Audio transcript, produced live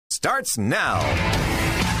starts now.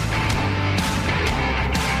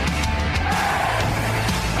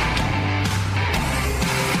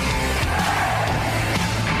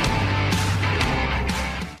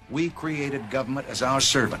 We created government as our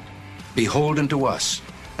servant, beholden to us,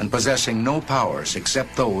 and possessing no powers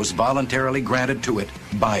except those voluntarily granted to it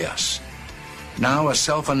by us. Now a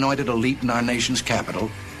self-anointed elite in our nation's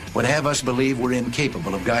capital would have us believe we're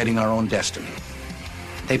incapable of guiding our own destiny.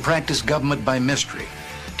 They practice government by mystery,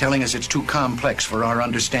 telling us it's too complex for our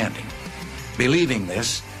understanding. Believing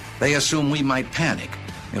this, they assume we might panic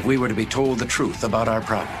if we were to be told the truth about our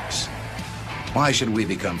problems. Why should we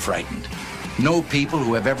become frightened? No people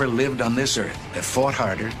who have ever lived on this earth have fought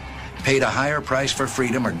harder, paid a higher price for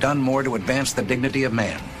freedom, or done more to advance the dignity of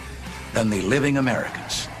man than the living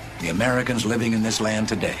Americans, the Americans living in this land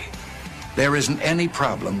today. There isn't any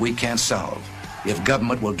problem we can't solve if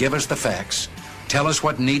government will give us the facts, tell us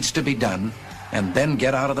what needs to be done, and then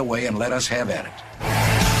get out of the way and let us have at it.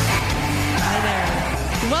 Hi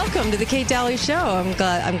there. Welcome to the Kate Daly Show.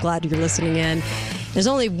 I'm glad you're listening in. There's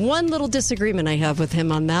only one little disagreement I have with him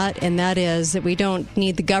on that, and that is that we don't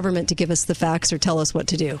need the government to give us the facts or tell us what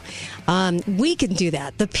to do. We can do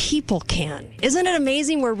that. The people can. Isn't it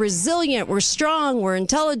amazing? We're resilient. We're strong. We're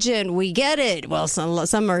intelligent. We get it. Well,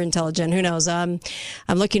 some are intelligent. Who knows? I'm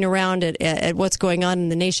looking around at what's going on in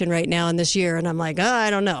the nation right now in this year, and I'm like, I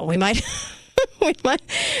don't know. We might...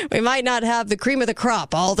 we might not have the cream of the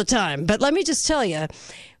crop all the time. But let me just tell you,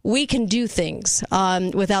 we can do things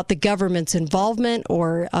without the government's involvement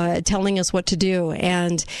or telling us what to do.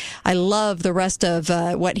 And I love the rest of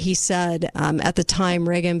what he said at the time,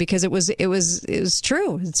 Reagan, because it was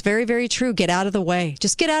true. It's very, very true. Get out of the way.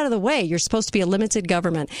 Just get out of the way. You're supposed to be a limited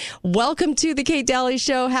government. Welcome to the Kate Daly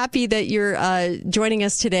Show. Happy that you're joining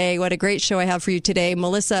us today. What a great show I have for you today.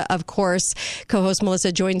 Melissa, of course, co-host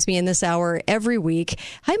Melissa joins me in this hour every week.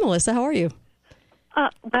 Hi, Melissa. How are you?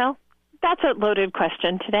 Well, that's a loaded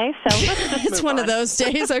question today, so let's just it's one of those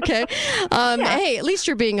days, okay. Hey, at least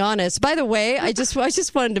you're being honest. By the way, I just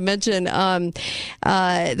wanted to mention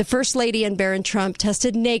the First Lady and Barron Trump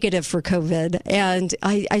tested negative for COVID, and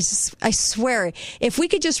I swear, if we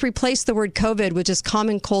could just replace the word COVID with just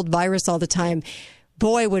common cold virus all the time,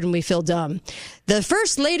 boy, wouldn't we feel dumb. The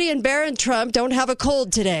First Lady and Barron Trump don't have a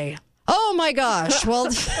cold today. Oh my gosh! Well,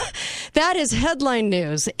 that is headline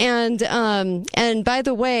news. And by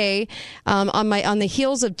the way, on the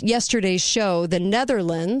heels of yesterday's show, the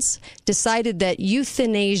Netherlands decided that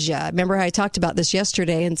euthanasia. Remember how I talked about this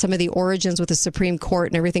yesterday and some of the origins with the Supreme Court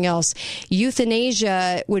and everything else.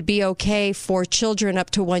 Euthanasia would be okay for children up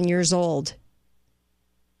to 1 year old.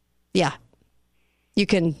 Yeah, you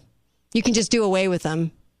can just do away with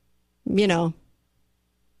them. You know,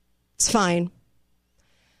 it's fine.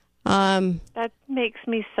 That makes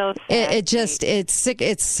me so sad. It's sick.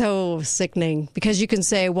 It's so sickening because you can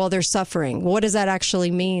say, well, they're suffering. What does that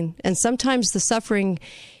actually mean? And sometimes the suffering,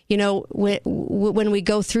 you know, when we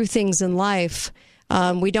go through things in life,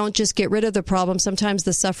 we don't just get rid of the problem. Sometimes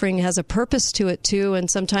the suffering has a purpose to it too, and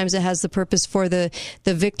sometimes it has the purpose for the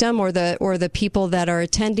victim or the people that are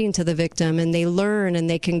attending to the victim, and they learn and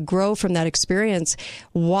they can grow from that experience.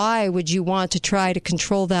 Why would you want to try to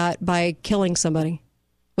control that by killing somebody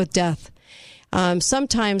with death?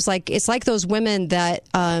 Sometimes, it's like those women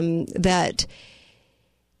that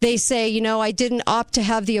they say, you know, I didn't opt to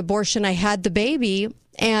have the abortion, I had the baby,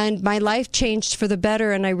 and my life changed for the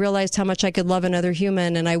better, and I realized how much I could love another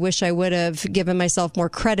human, and I wish I would have given myself more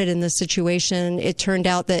credit in this situation. It turned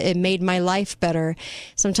out that it made my life better.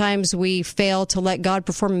 Sometimes we fail to let God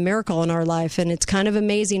perform a miracle in our life, and it's kind of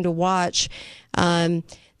amazing to watch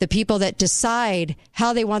the people that decide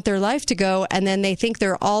how they want their life to go, and then they think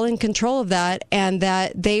they're all in control of that, and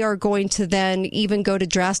that they are going to then even go to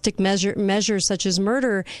drastic measures such as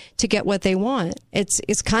murder to get what they want.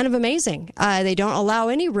 It's kind of amazing. They don't allow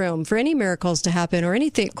any room for any miracles to happen or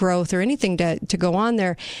anything, growth or anything to go on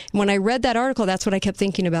there. And when I read that article, that's what I kept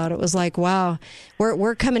thinking about. It was like, wow,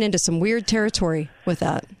 we're coming into some weird territory with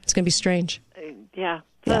that. It's going to be strange. Yeah.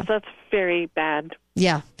 That's very bad.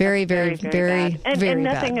 Yeah, very, very, very, bad. very and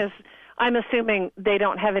nothing bad. is, I'm assuming they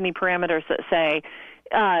don't have any parameters that say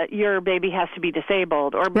your baby has to be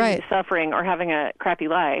disabled or be suffering or having a crappy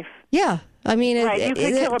life. Yeah. I mean, you could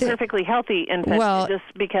kill a perfectly healthy infant just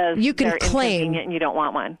because you can they're inconvenient and you don't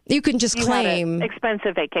want one. You can just claim had an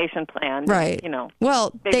expensive vacation plan. Right. You know,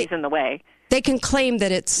 well, baby's in the way. They can claim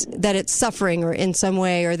that it's suffering or in some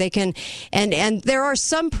way, or they can, and there are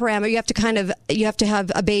some parameters. You have to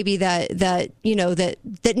have a baby that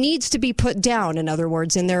needs to be put down. In other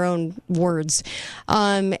words, in their own words,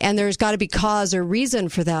 and there's got to be cause or reason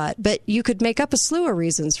for that. But you could make up a slew of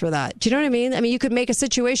reasons for that. Do you know what I mean? I mean, you could make a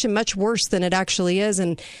situation much worse than it actually is,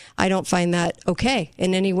 and I don't find that okay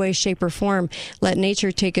in any way, shape, or form. Let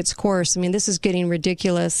nature take its course. I mean, this is getting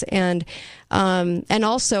ridiculous, and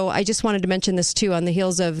also, I just wanted to mention this too. On the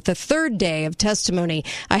heels of the third day of testimony,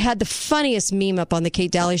 I had the funniest meme up on the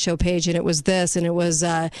Kate Daly Show page, and it was this, and it was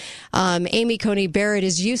Amy Coney Barrett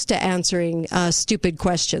is used to answering stupid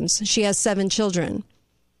questions. She has 7 children.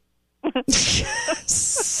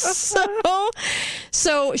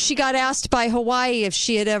 So she got asked by Hawaii if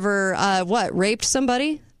she had ever raped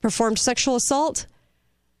somebody, performed sexual assault.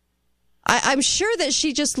 I'm sure that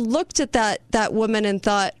she just looked at that woman and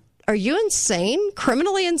thought, are you insane?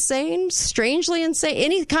 Criminally insane? Strangely insane?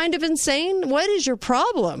 Any kind of insane? What is your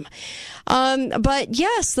problem? But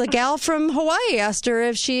yes, the gal from Hawaii asked her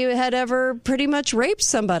if she had ever pretty much raped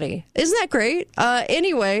somebody. Isn't that great?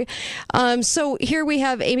 Anyway, so here we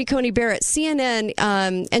have Amy Coney Barrett, CNN,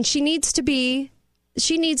 and she needs to be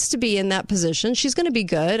in that position. She's going to be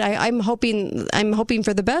good. I'm hoping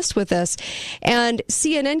for the best with this. And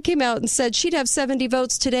CNN came out and said she'd have 70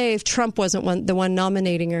 votes today if Trump wasn't the one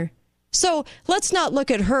nominating her. So let's not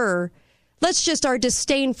look at her. Let's just our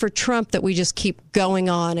disdain for Trump that we just keep going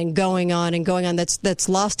on and going on and going on. That's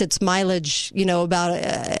lost its mileage,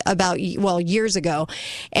 about years ago,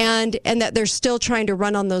 and that they're still trying to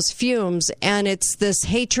run on those fumes. And it's this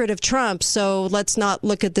hatred of Trump. So let's not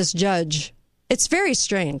look at this judge. It's very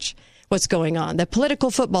strange what's going on. The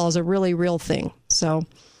political football is a really real thing. So,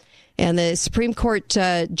 and the Supreme Court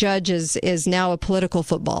judge is now a political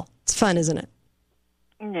football. It's fun, isn't it?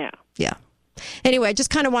 Yeah. Yeah. Anyway, I just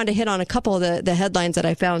kind of wanted to hit on a couple of the headlines that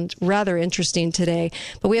I found rather interesting today.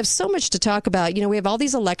 But we have so much to talk about. We have all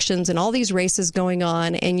these elections and all these races going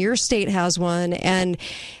on, and your state has one, and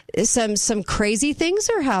some crazy things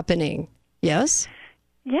are happening. Yes?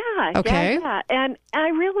 Yeah. Okay. Yeah. And I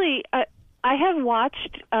really... I have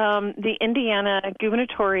watched the Indiana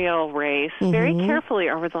gubernatorial race very carefully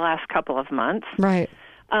over the last couple of months. Right.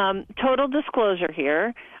 Total disclosure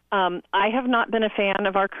here. I have not been a fan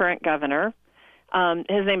of our current governor.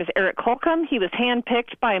 His name is Eric Holcomb. He was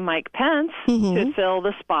handpicked by Mike Pence to fill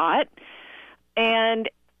the spot. And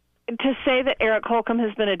to say that Eric Holcomb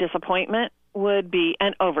has been a disappointment would be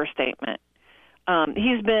an overstatement.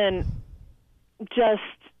 He's been just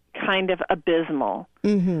kind of abysmal.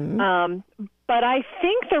 But I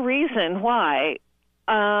think the reason why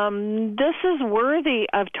this is worthy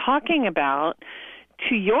of talking about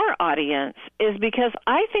to your audience is because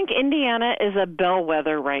I think Indiana is a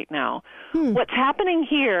bellwether right now. What's happening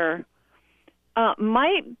here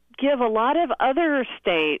might give a lot of other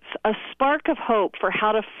states a spark of hope for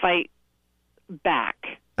how to fight back.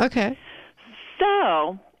 Okay.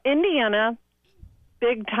 So, Indiana,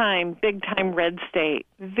 big time red state,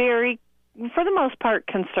 very, for the most part,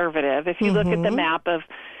 conservative. If you look at the map of,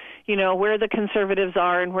 where the conservatives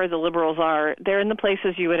are and where the liberals are, they're in the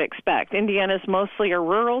places you would expect. Indiana's mostly a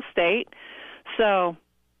rural state, so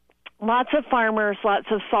lots of farmers, lots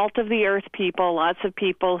of salt-of-the-earth people, lots of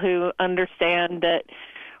people who understand that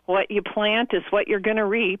what you plant is what you're going to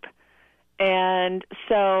reap. And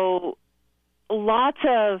so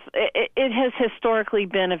it has historically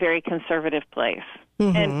been a very conservative place.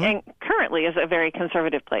 And currently is a very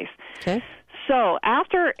conservative place. Okay. So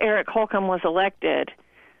after Eric Holcomb was elected,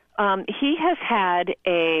 he has had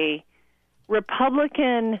a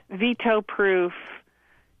Republican veto-proof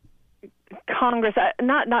Congress,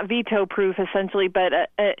 not veto-proof essentially, but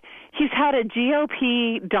he's had a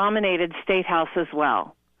GOP-dominated state house as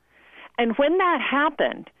well. And when that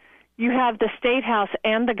happened, you have the state house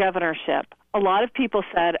and the governorship. A lot of people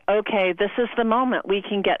said, okay, this is the moment. We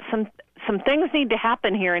can get some things need to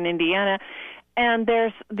happen here in Indiana, and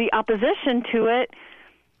there's the opposition to it.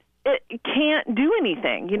 It can't do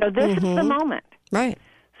anything. This is the moment. Right.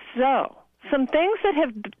 So some things that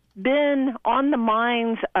have been on the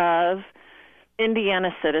minds of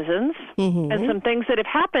Indiana citizens and some things that have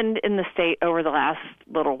happened in the state over the last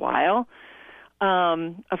little while.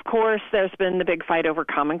 Of course, there's been the big fight over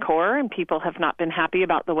Common Core, and people have not been happy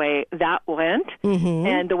about the way that went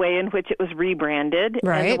and the way in which it was rebranded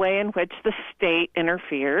and the way in which the state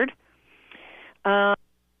interfered.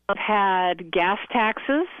 I've had gas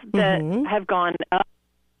taxes that have gone up.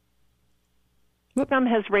 Some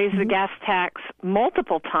has raised the gas tax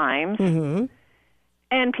multiple times,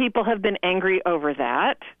 and people have been angry over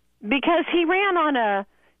that because he ran on a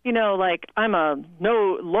like I'm a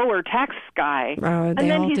no lower tax guy. And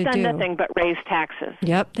then he's done nothing but raise taxes.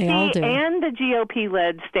 Yep, they all do. And the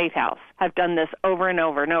GOP-led State House have done this over and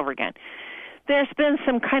over and over again. There's been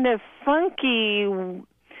some kind of funky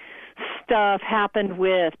stuff happened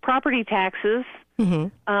with property taxes.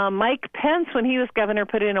 Mike Pence, when he was governor,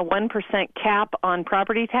 put in a 1% cap on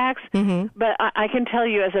property tax. But I can tell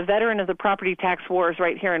you, as a veteran of the property tax wars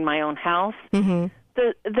right here in my own house,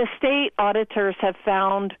 the state auditors have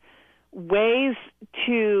found ways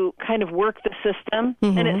to kind of work the system,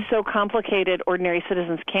 and it's so complicated, ordinary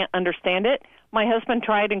citizens can't understand it. My husband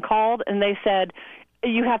tried and called, and they said,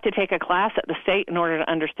 you have to take a class at the state in order to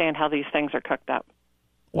understand how these things are cooked up.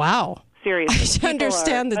 Wow. Seriously. To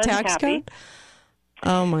understand the tax code?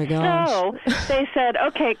 Oh, my gosh. So they said,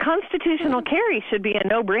 okay, constitutional carry should be a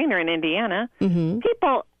no-brainer in Indiana.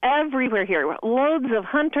 People everywhere here, loads of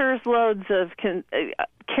hunters, loads of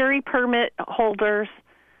carry permit holders,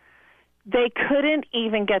 they couldn't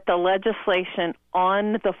even get the legislation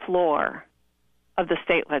on the floor of the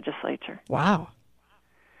state legislature. Wow.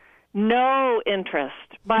 No interest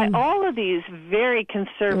by all of these very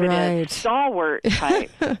conservative, stalwart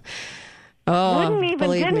types.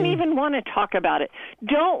 Didn't even want to talk about it.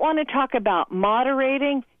 Don't want to talk about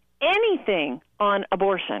moderating anything on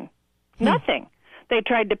abortion. Nothing. They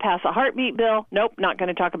tried to pass a heartbeat bill. Nope, not going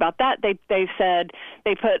to talk about that. They said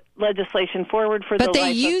they put legislation forward for the life of the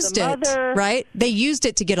mother. But they used it, right? They used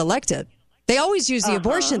it to get elected. They always use the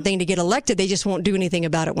abortion thing to get elected. They just won't do anything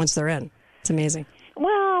about it once they're in. It's amazing.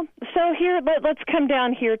 Well, so here, let's come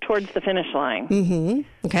down here towards the finish line.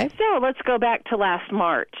 Okay. So let's go back to last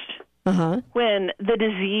March. When the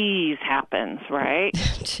disease happens, right?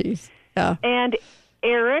 Jeez. Yeah. And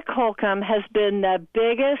Eric Holcomb has been the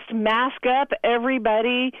biggest mask up,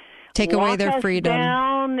 everybody. Take away their freedom.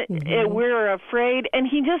 Down. We're afraid. And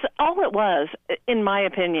he just, all it was, in my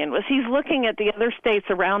opinion, was he's looking at the other states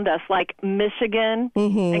around us, like Michigan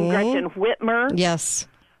and Gretchen Whitmer. Yes.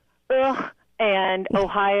 And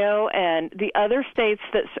Ohio and the other states,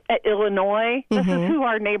 Illinois, this is who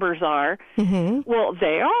our neighbors are. Well,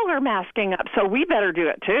 they all are masking up, so we better do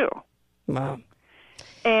it too. Wow.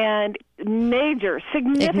 And major,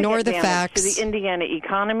 significant Ignore the damage facts. to the Indiana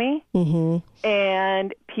economy,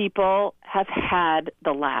 and people have had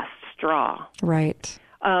the last straw. Right.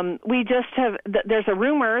 We just have, there's a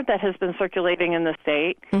rumor that has been circulating in the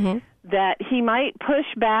state that he might push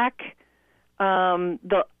back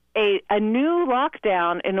a new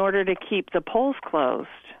lockdown in order to keep the polls closed.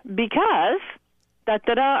 Because,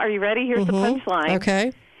 are you ready? Here's the punchline.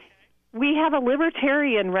 Okay. We have a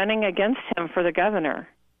libertarian running against him for the governor.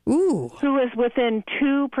 Ooh. Who is within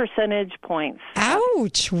 2 percentage points.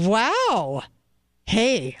 Ouch. Wow.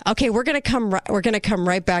 Hey, okay, we're going to come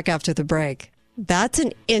right back after the break. That's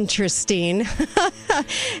an interesting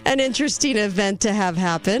event to have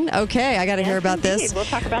happen. Okay, I got to hear about this. We'll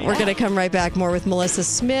talk about We're going to come right back. More with Melissa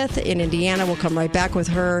Smith in Indiana. We'll come right back with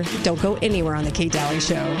her. Don't go anywhere on the Kate Daly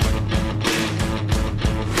Show.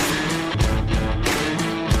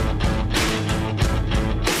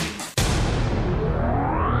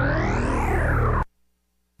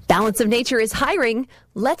 Balance of Nature is hiring.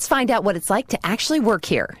 Let's find out what it's like to actually work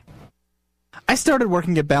here. I started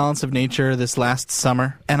working at Balance of Nature this last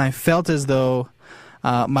summer, and I felt as though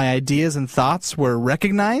my ideas and thoughts were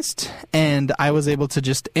recognized, and I was able to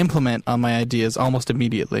just implement on my ideas almost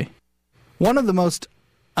immediately. One of the most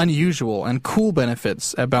unusual and cool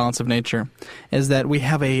benefits at Balance of Nature is that we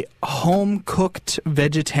have a home-cooked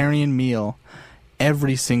vegetarian meal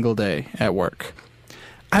every single day at work.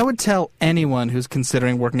 I would tell anyone who's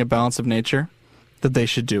considering working at Balance of Nature that they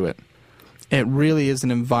should do it. It really is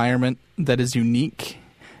an environment that is unique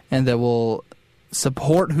and that will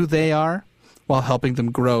support who they are while helping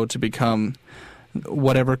them grow to become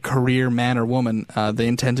whatever career man or woman they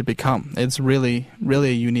intend to become. It's really,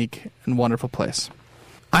 really a unique and wonderful place.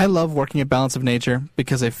 I love working at Balance of Nature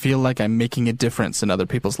because I feel like I'm making a difference in other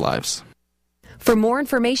people's lives. For more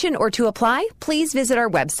information or to apply, please visit our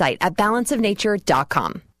website at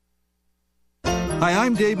balanceofnature.com. Hi,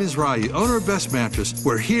 I'm Dave Mizrahi, owner of Best Mattress,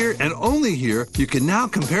 where here and only here you can now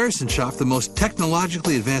comparison shop the most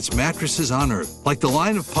technologically advanced mattresses on earth, like the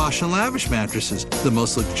line of Posh and Lavish mattresses, the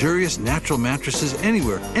most luxurious natural mattresses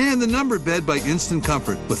anywhere, and the numbered bed by Instant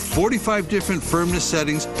Comfort with 45 different firmness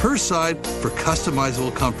settings per side for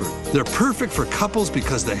customizable comfort. They're perfect for couples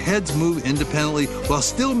because the heads move independently while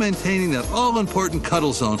still maintaining that all-important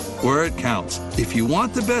cuddle zone where it counts. If you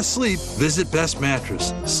want the best sleep, visit Best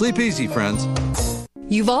Mattress. Sleep easy, friends.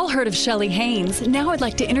 You've all heard of Shelley Haynes. Now I'd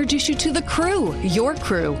like to introduce you to The Crew, your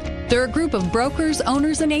crew. They're a group of brokers,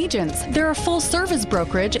 owners, and agents. They're a full-service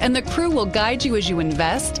brokerage, and The Crew will guide you as you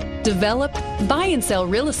invest, develop, buy and sell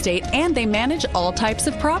real estate, and they manage all types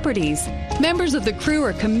of properties. Members of The Crew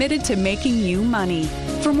are committed to making you money.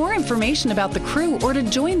 For more information about The Crew or to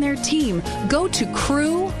join their team, go to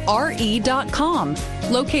crewre.com.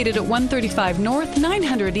 Located at 135 North,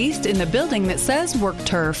 900 East in the building that says Work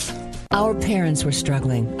Turf. Our parents were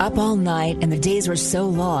struggling, up all night, and the days were so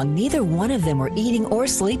long, neither one of them were eating or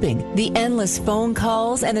sleeping. The endless phone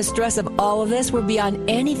calls and the stress of all of this were beyond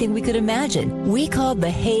anything we could imagine. We called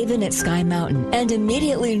The Haven at Sky Mountain and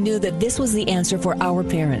immediately knew that this was the answer for our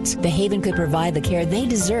parents. The Haven could provide the care they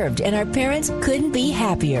deserved, and our parents couldn't be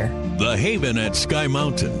happier. The Haven at Sky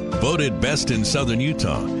Mountain, voted best in Southern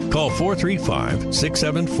Utah. Call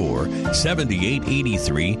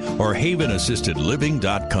 435-674-7883 or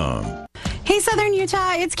havenassistedliving.com. Hey Southern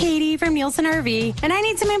Utah, it's Katie from Nielsen RV, and I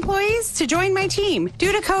need some employees to join my team.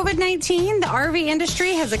 Due to COVID-19, the RV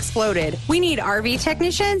industry has exploded. We need RV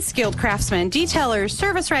technicians, skilled craftsmen, detailers,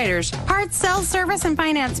 service writers, parts, sales, service, and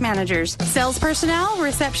finance managers, sales personnel,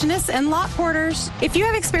 receptionists, and lot porters. If you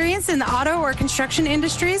have experience in the auto or construction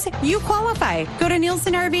industries, you qualify. Go to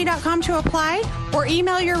nielsenrv.com to apply or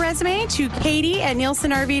email your resume to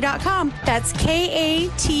katie@nielsenrv.com. That's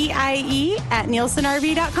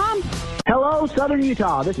KATIE@nielsenrv.com. Hello, Southern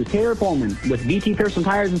Utah. This is Taylor Pullman with BT Pearson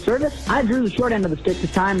Tires and Service. I drew the short end of the stick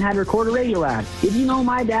this time and had to record a radio ad. Did you know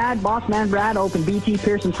my dad, Boss Man Brad, opened BT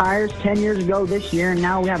Pearson Tires 10 years ago this year, and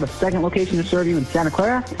now we have a second location to serve you in Santa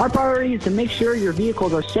Clara? Our priority is to make sure your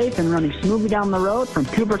vehicles are safe and running smoothly down the road, from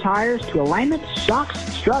Cooper tires to alignments, shocks,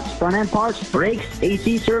 struts, front end parts, brakes,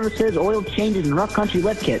 AC services, oil changes, and rough country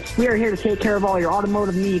wet kits. We are here to take care of all your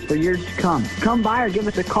automotive needs for years to come. Come by or give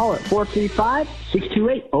us a call at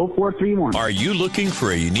 435-628-0431. Are you looking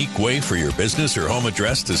for a unique way for your business or home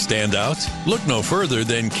address to stand out? Look no further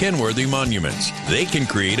than Kenworthy Monuments. They can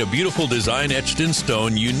create a beautiful design etched in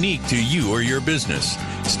stone unique to you or your business.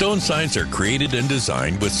 Stone signs are created and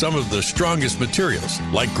designed with some of the strongest materials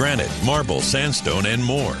like granite, marble, sandstone, and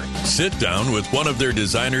more. Sit down with one of their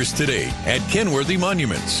designers today at Kenworthy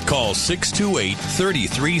Monuments. Call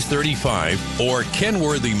 628-3335 or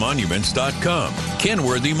kenworthymonuments.com.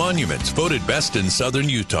 Kenworthy Monuments, voted best in Southern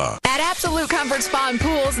Utah. At Absolute Comfort Spa and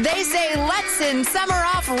Pools, they say let's send summer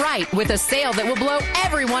off right with a sale that will blow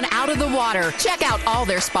everyone out of the water. Check out all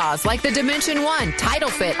their spas like the Dimension One, Tidal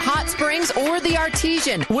Fit, Hot Springs, or the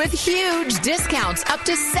Artesian with huge discounts up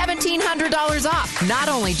to $1,700 off. Not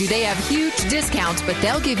only do they have huge discounts, but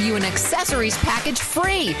they'll give you an accessories package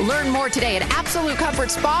free. Learn more today at Absolute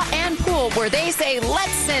Comfort Spa and Pool, where they say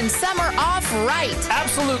let's send summer off right.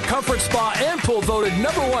 Absolute Comfort Spa and Pool voted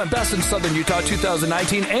 #1 best in Southern Utah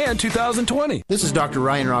 2019 and 2020. This is Dr.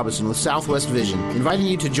 Ryan Robinson with Southwest Vision, inviting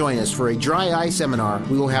you to join us for a dry eye seminar.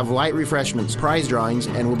 We will have light refreshments, prize drawings,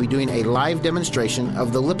 and we'll be doing a live demonstration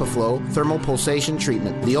of the LipiFlow thermal pulsation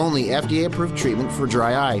treatment, the only FDA-approved treatment for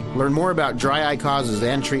dry eye. Learn more about dry eye causes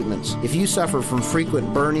and treatments. If you suffer from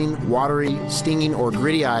frequent burning, watery, stinging, or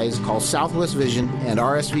gritty eyes, call Southwest Vision and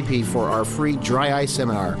RSVP for our free dry eye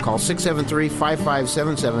seminar. Call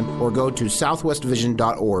 673-5577 or go to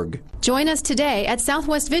southwestvision.org. Join us today at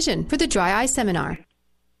Southwest Vision for the Dry Eye Seminar.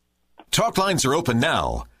 Talk lines are open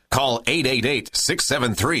now. Call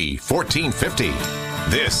 888-673-1450.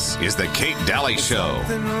 This is the Kate Daly Show.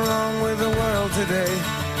 Something wrong with the world today.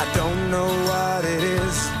 I don't know what it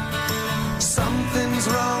is. Something's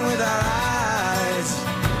wrong with our eyes.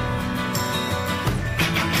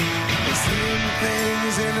 We're seeing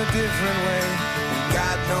things in a different way.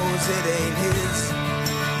 God knows it ain't his.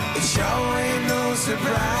 It sure ain't no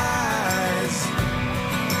surprise.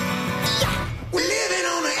 We're living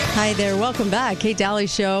on a... Hi there. Welcome back. Kate Daly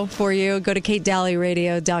Show for you. Go to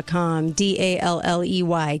KateDalyRadio.com,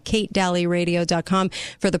 DALLEY, KateDalyRadio.com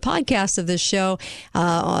for the podcast of this show.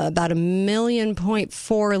 About 1.4 million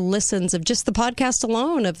listens of just the podcast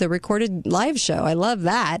alone of the recorded live show. I love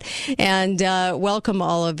that. And welcome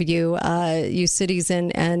all of you, you cities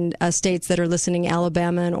and states that are listening,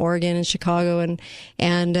 Alabama and Oregon and Chicago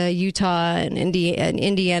and Utah and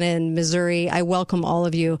Indiana and Missouri. I welcome all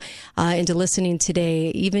of you into listening today,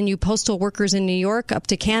 even sending you postal workers in New York, up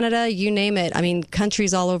to Canada, you name it. I mean,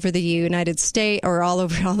 countries all over the United States, or all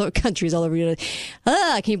over countries all over.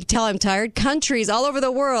 Can you tell I'm tired? Countries all over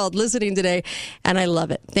the world listening today, and I love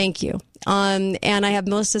it. Thank you. And I have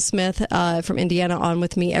Melissa Smith from Indiana on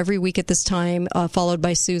with me every week at this time, followed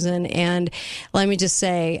by Susan. And let me just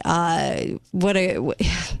say, I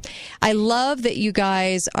love that you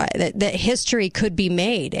guys, that history could be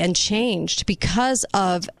made and changed because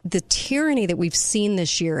of the tyranny that we've seen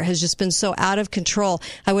this year has just been so out of control.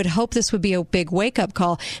 I would hope this would be a big wake-up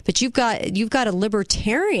call. But you've got a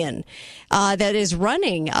libertarian that is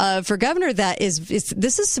running for governor. This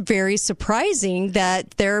is very surprising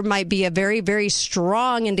that there might be a very, very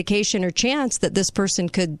strong indication or chance that this person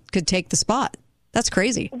could take the spot. That's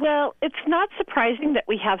crazy. Well, it's not surprising that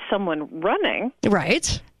we have someone running.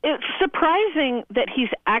 Right. It's surprising that he's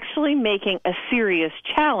actually making a serious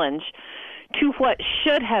challenge to what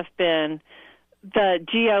should have been the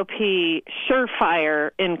GOP surefire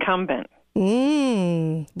incumbent.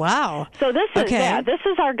 Wow. So this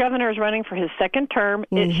is our governor's running for his second term.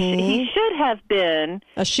 He should have been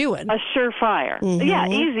a shoo-in, a surefire. Yeah,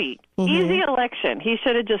 easy election. He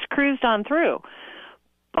should have just cruised on through.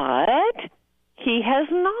 But he has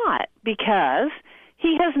not, because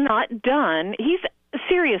he has not done. He's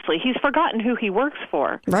forgotten who he works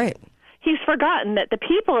for. Right. He's forgotten that the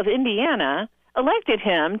people of Indiana elected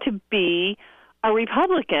him to be a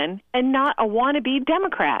Republican and not a wannabe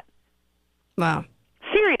Democrat. Wow.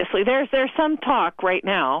 Seriously, there's some talk right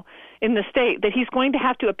now in the state that he's going to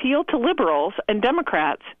have to appeal to liberals and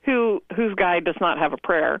Democrats whose guy does not have a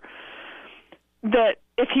prayer, that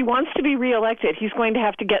if he wants to be reelected, he's going to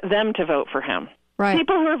have to get them to vote for him. Right.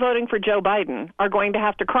 People who are voting for Joe Biden are going to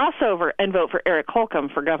have to cross over and vote for Eric Holcomb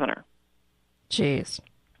for governor. Jeez.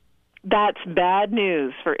 That's bad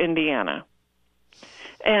news for Indiana.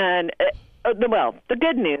 And the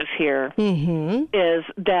good news here is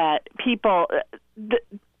that people,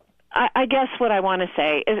 I guess what I want to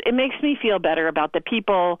say is it makes me feel better about the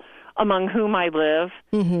people among whom I live,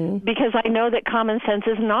 because I know that common sense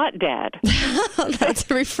is not dead. That's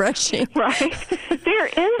refreshing. Right? There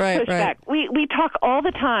is pushback. Right. We talk all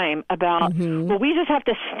the time about, well, we just have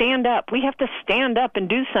to stand up. We have to stand up and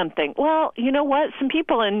do something. Well, you know what? Some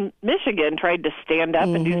people in Michigan tried to stand up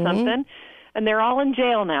and do something, and they're all in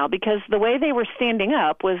jail now because the way they were standing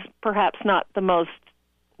up was perhaps not the most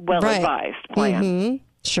well-advised plan.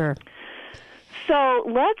 Sure. So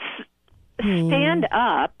let's stand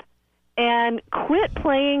up and quit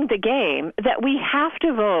playing the game that we have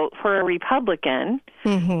to vote for a Republican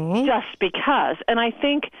just because. And I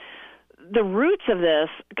think the roots of this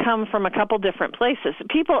come from a couple different places.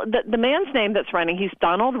 People, the man's name that's running, he's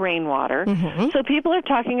Donald Rainwater. So people are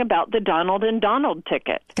talking about the Donald and Donald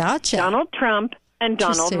ticket. Gotcha. Donald Trump and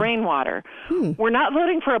Donald Rainwater. We're not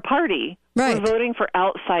voting for a party. Right. We're voting for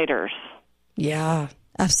outsiders. Yeah,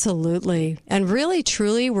 absolutely. And really,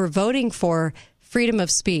 truly, we're voting for freedom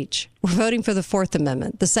of speech. We're voting for the Fourth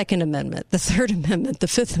Amendment, the Second Amendment, the Third Amendment, the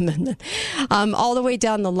Fifth Amendment, all the way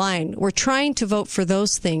down the line. We're trying to vote for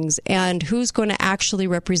those things, and who's going to actually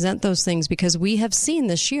represent those things? Because we have seen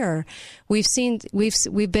this year, we've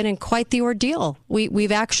been in quite the ordeal.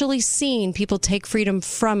 We've actually seen people take freedom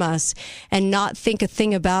from us and not think a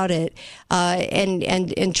thing about it,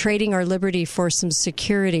 and trading our liberty for some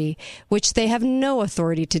security, which they have no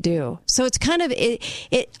authority to do. So it's kind of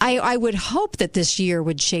I would hope that this year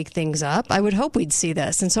would shake things up. I would hope we'd see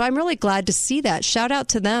this. And so I'm really glad to see that. Shout out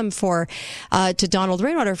to them to Donald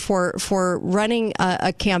Rainwater for running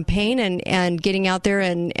a campaign and getting out there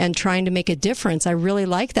and trying to make a difference. I really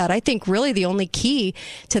like that. I think really the only key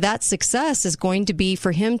to that success is going to be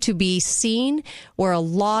for him to be seen where a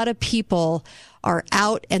lot of people are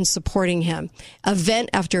out and supporting him, event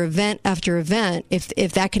after event after event,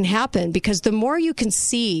 if that can happen. Because the more you can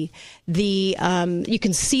see you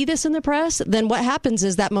can see this in the press, then what happens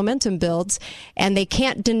is that momentum builds, and they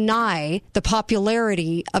can't deny the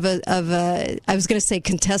popularity of a I was going to say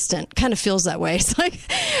contestant. Kind of feels that way. It's like,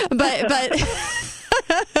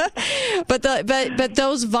 but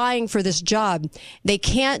those vying for this job, they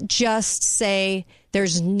can't just say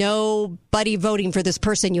there's nobody voting for this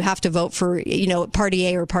person. You have to vote for, party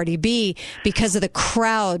A or party B because of the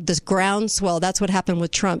crowd, this groundswell. That's what happened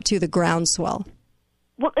with Trump, too, the groundswell.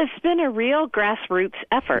 Well, it's been a real grassroots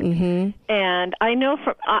effort. And I know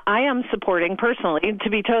I am supporting, personally, to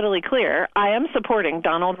be totally clear, I am supporting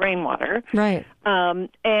Donald Rainwater. Right.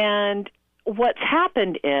 And what's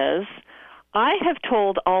happened is I have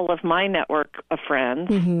told all of my network of friends,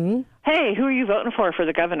 hey, who are you voting for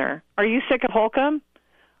the governor? Are you sick of Holcomb?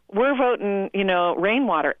 We're voting,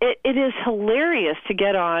 Rainwater. It is hilarious to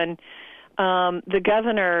get on the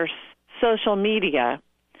governor's social media,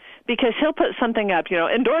 because he'll put something up,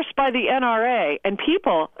 endorsed by the NRA, and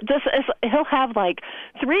he'll have like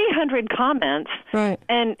 300 comments, right,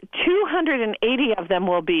 and 280 of them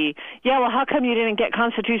will be, well, how come you didn't get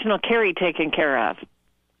constitutional carry taken care of?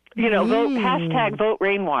 Vote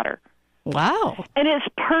rainwater. Wow. And it's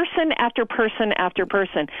person after person after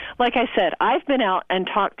person. Like I said, I've been out and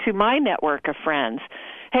talked to my network of friends.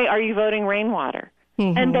 Hey, are you voting rainwater?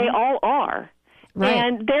 Mm-hmm. And they all are. Right.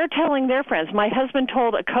 And they're telling their friends. My husband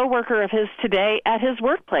told a coworker of his today at his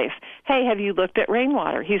workplace, hey, have you looked at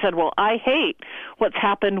rainwater? He said, well, I hate what's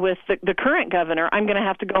happened with the current governor. I'm going to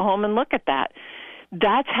have to go home and look at that.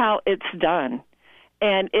 That's how it's done.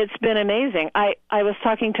 And it's been amazing. I was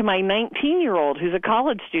talking to my 19-year-old who's a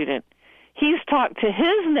college student. He's talked to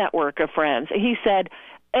his network of friends. He said,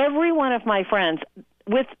 every one of my friends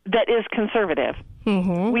that is conservative,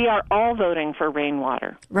 we are all voting for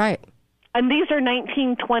rainwater. Right. And these are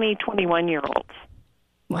 19, 20, 21-year-olds.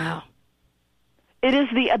 Wow. It is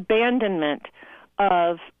the abandonment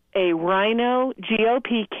of a rhino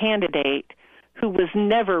GOP candidate who was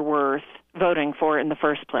never worth voting for in the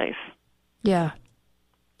first place. Yeah.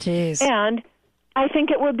 Jeez. And I think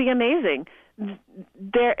it would be amazing.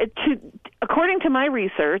 According to my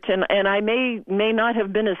research, and I may not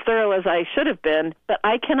have been as thorough as I should have been, but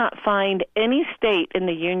I cannot find any state in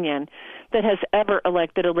the union that has ever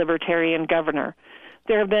elected a libertarian governor.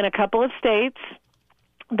 There have been a couple of states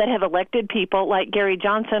that have elected people, like Gary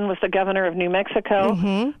Johnson was the governor of New Mexico,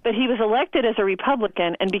 but he was elected as a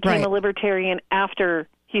Republican and became a libertarian after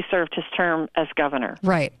he served his term as governor.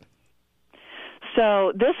 Right.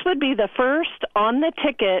 So this would be the first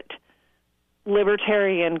on-the-ticket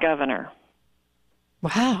libertarian governor.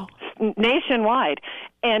 Wow. Nationwide.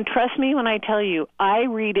 And trust me when I tell you, I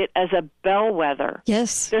read it as a bellwether.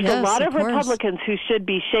 Yes. There's a lot of Republicans who should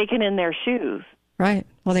be shaken in their shoes. Right.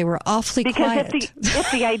 Well, they were awfully quiet. Because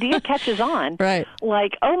if the idea catches on, right,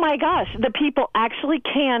 like, oh my gosh, the people actually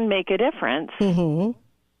can make a difference,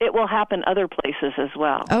 it will happen other places as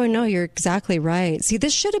well. Oh, no, you're exactly right. See,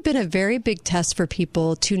 this should have been a very big test for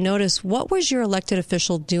people to notice what was your elected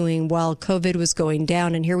official doing while COVID was going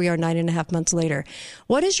down, and here we are 9.5 months later.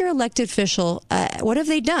 What is your elected official, what have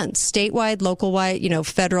they done? Statewide, local-wide,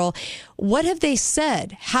 federal? What have they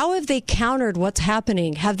said? How have they countered what's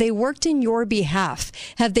happening? Have they worked in your behalf?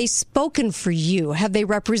 Have they spoken for you? Have they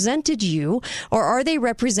represented you? Or are they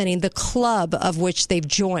representing the club of which they've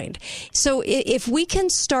joined? So if we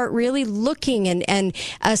can start really looking and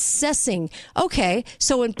assessing, okay,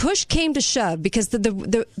 so when push came to shove, because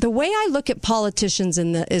the way I look at politicians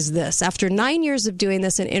is this. After 9 years of doing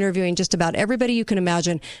this and interviewing just about everybody you can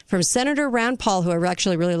imagine, from Senator Rand Paul, who I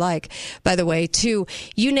actually really like, by the way, to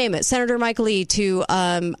you name it, Senator Mike Lee, to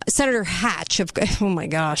Senator Hatch, oh my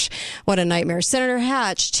gosh, what a nightmare, Senator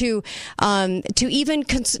Hatch, to even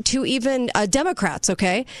Democrats,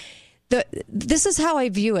 okay? This is how I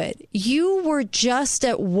view it. You were just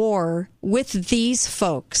at war with these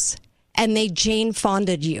folks, and they Jane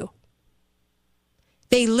Fonda'd you.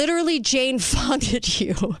 They literally Jane Fonda'd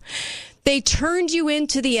you. They turned you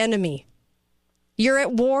into the enemy. You're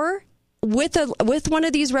at war with one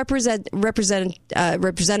of these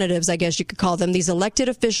representatives, I guess you could call them, these elected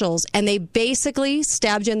officials, and they basically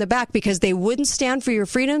stabbed you in the back because they wouldn't stand for your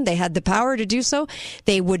freedom. They had the power to do so.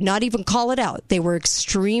 They would not even call it out. They were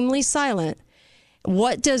extremely silent.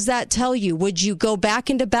 What does that tell you? Would you go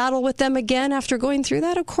back into battle with them again after going through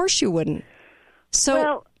that? Of course you wouldn't.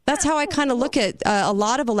 So that's how I kind of look at a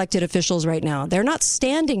lot of elected officials right now. They're not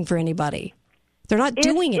standing for anybody. They're not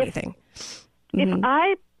doing anything. If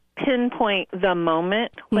I pinpoint the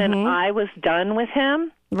moment when I was done with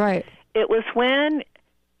him, right, it was when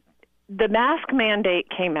the mask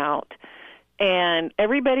mandate came out and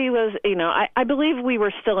everybody was, I believe we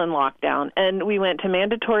were still in lockdown, and we went to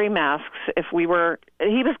mandatory masks if he was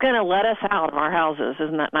going to let us out of our houses.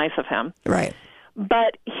 Isn't that nice of him? Right.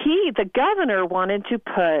 But the governor wanted to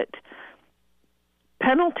put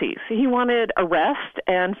penalties. He wanted arrest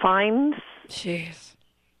and fines. Jeez.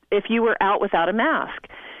 If you were out without a mask.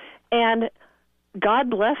 And God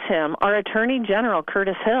bless him, our Attorney General,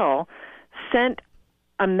 Curtis Hill, sent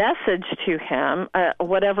a message to him,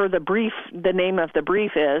 whatever the name of the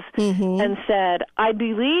brief is, and said, I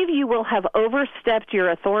believe you will have overstepped your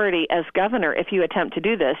authority as governor if you attempt to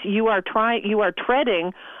do this. You are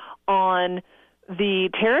treading on the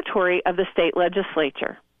territory of the state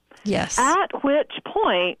legislature. Yes. At which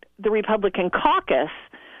point, the Republican caucus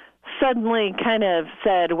suddenly kind of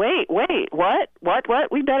said, wait, what?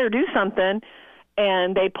 We better do something.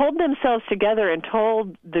 And they pulled themselves together and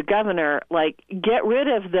told the governor, get rid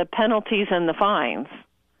of the penalties and the fines.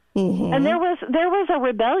 Mm-hmm. And there was a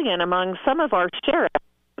rebellion among some of our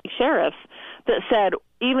sheriffs that said,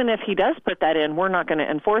 even if he does put that in, we're not going to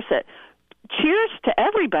enforce it. Cheers to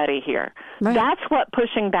everybody here. Right. That's what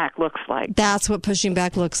pushing back looks like. That's what pushing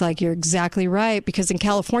back looks like. You're exactly right. Because in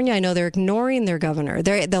California, I know they're ignoring their governor.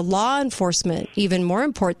 The law enforcement, even more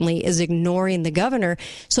importantly, is ignoring the governor.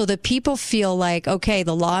 So the people feel like, okay,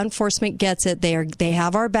 the law enforcement gets it. They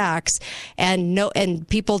have our backs, and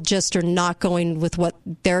people just are not going with what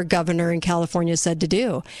their governor in California said to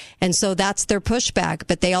do. And so that's their pushback.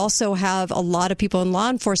 But they also have a lot of people in law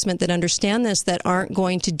enforcement that understand this, that aren't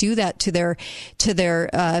going to do that to their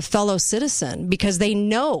fellow citizen, because they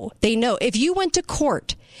know if you went to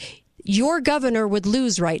court, your governor would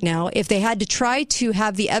lose right now if they had to try to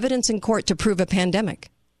have the evidence in court to prove a pandemic.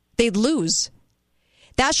 They'd lose.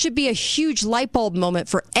 That should be a huge light bulb moment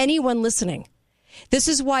for anyone listening. This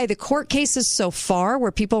is why the court cases so far,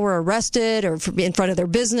 where people were arrested or in front of their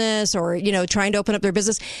business or, trying to open up their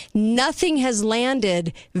business, nothing has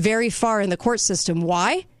landed very far in the court system.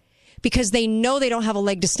 Why? Because they know they don't have a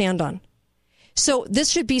leg to stand on. So this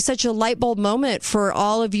should be such a light bulb moment for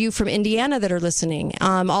all of you from Indiana that are listening,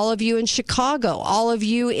 all of you in Chicago, all of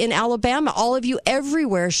you in Alabama, all of you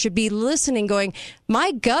everywhere should be listening, going,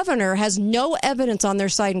 my governor has no evidence on their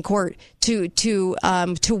side in court to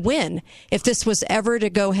win if this was ever to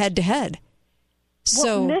go head to head.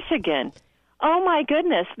 So Michigan, oh my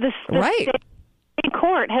goodness, the right. State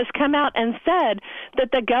court has come out and said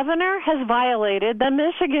that the governor has violated the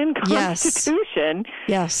Michigan Constitution.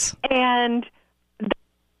 Yes. And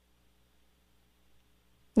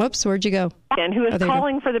whoops, where'd you go? And who is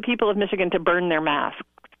calling for the people of Michigan to burn their masks.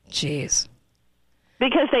 Jeez.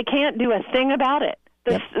 Because they can't do a thing about it.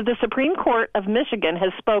 The Supreme Court of Michigan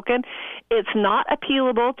has spoken. It's not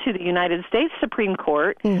appealable to the United States Supreme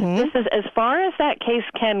Court. Mm-hmm. This is as far as that case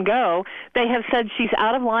can go. They have said she's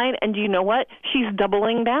out of line, and you know what? She's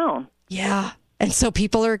doubling down. Yeah. And so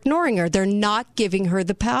people are ignoring her. They're not giving her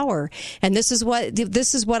the power. And this is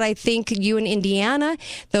what I think you in Indiana,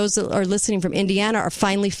 those that are listening from Indiana, are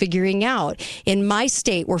finally figuring out. In my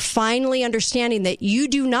state, we're finally understanding that you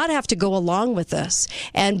do not have to go along with this.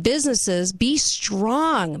 And businesses, be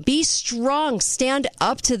strong. Be strong. Stand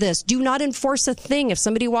up to this. Do not enforce a thing. If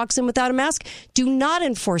somebody walks in without a mask, do not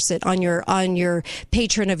enforce it on your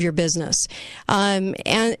patron of your business.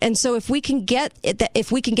 And so if we can get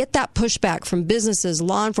that pushback from businesses,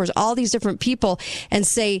 law enforcement, all these different people, and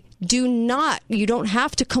say, you don't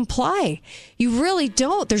have to comply. You really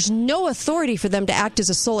don't. There's no authority for them to act as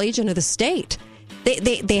a sole agent of the state.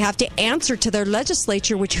 They have to answer to their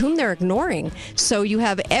legislature, whom they're ignoring. So you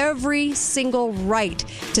have every single right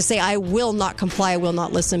to say, I will not comply, I will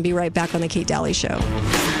not listen. Be right back on the Kate Daly Show.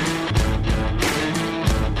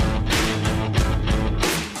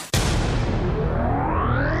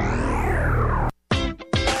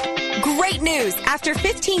 News. After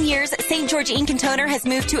 15 years, St. George Ink & Toner has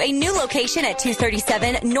moved to a new location at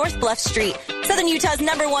 237 North Bluff Street, Southern Utah's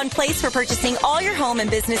 #1 place for purchasing all your home and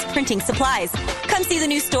business printing supplies. Come see the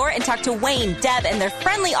new store and talk to Wayne, Deb, and their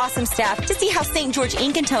friendly, awesome staff to see how St. George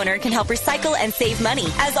Ink & Toner can help recycle and save money.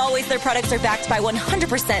 As always, their products are backed by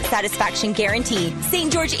 100% satisfaction guarantee.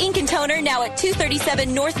 St. George Ink & Toner now at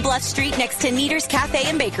 237 North Bluff Street next to Neater's Cafe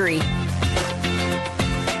and Bakery.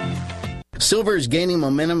 Silver is gaining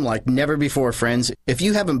momentum like never before, friends. If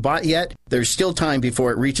you haven't bought yet, there's still time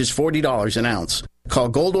before it reaches $40 an ounce. Call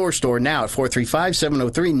Gold Ore Store now at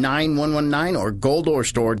 435-703-9119 or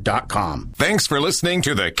goldorestore.com. Thanks for listening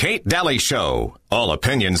to The Kate Daly Show. All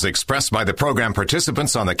opinions expressed by the program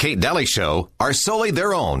participants on The Kate Daly Show are solely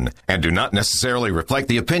their own and do not necessarily reflect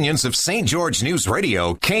the opinions of St. George News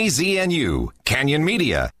Radio, KZNU, Canyon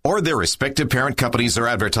Media, or their respective parent companies or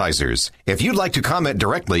advertisers. If you'd like to comment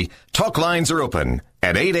directly, talk lines are open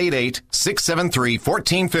at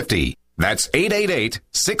 888-673-1450. That's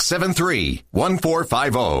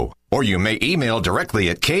 888-673-1450. Or you may email directly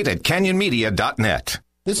at kate@canyonmedia.net.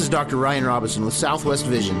 This is Dr. Ryan Robinson with Southwest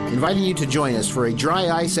Vision, inviting you to join us for a dry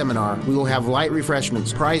eye seminar. We will have light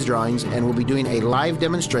refreshments, prize drawings, and we'll be doing a live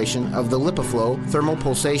demonstration of the LipiFlow thermal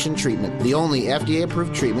pulsation treatment, the only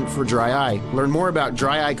FDA-approved treatment for dry eye. Learn more about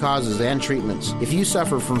dry eye causes and treatments. If you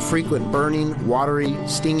suffer from frequent burning, watery,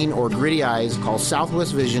 stinging, or gritty eyes, call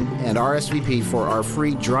Southwest Vision and RSVP for our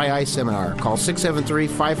free dry eye seminar. Call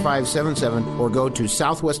 673-5577 or go to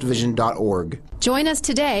southwestvision.org. Join us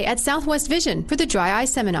today at Southwest Vision for the Dry Eye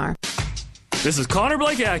Seminar. This is Connor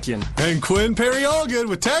Blake Atkin. And Quinn Perry Allgood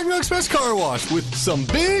with Tango Express Car Wash with some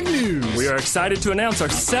big news. We are excited to announce our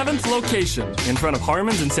 7th location in front of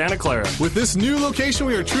Harmon's in Santa Clara. With this new location,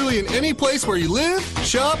 we are truly in any place where you live,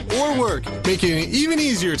 shop, or work, making it even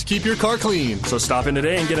easier to keep your car clean. So stop in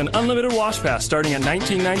today and get an unlimited wash pass starting at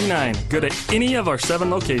 $19.99. Good at any of our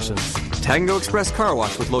 7 locations. Tango Express Car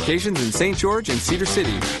Wash with locations in St. George and Cedar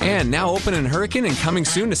City. And now open in Hurricane and coming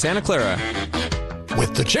soon to Santa Clara.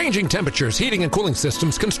 With the changing temperatures, heating and cooling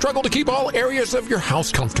systems can struggle to keep all areas of your house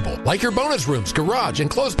comfortable, like your bonus rooms, garage,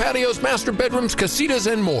 enclosed patios, master bedrooms, casitas,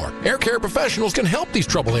 and more. Air Care Professionals can help these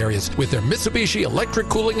trouble areas with their Mitsubishi electric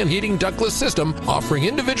cooling and heating ductless system, offering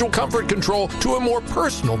individual comfort control to a more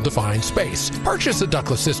personal defined space. Purchase a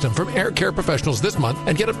ductless system from Air Care Professionals this month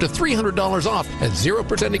and get up to $300 off and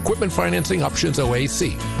 0% equipment financing options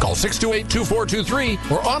OAC. Call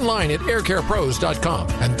 628-2423 or online at aircarepros.com.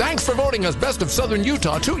 And thanks for voting us Best of Southern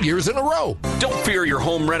Utah 2 years in a row. Don't fear your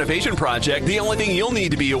home renovation project. The only thing you'll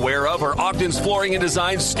need to be aware of are Ogden's Flooring and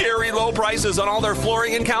Design's scary low prices on all their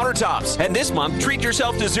flooring and countertops. And this month, treat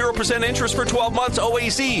yourself to 0% interest for 12 months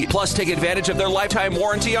OAC. Plus, take advantage of their lifetime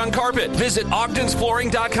warranty on carpet. Visit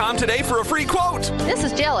ogdensflooring.com today for a free quote. This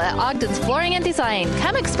is Jill at Ogden's Flooring and Design.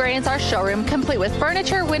 Come experience our showroom complete with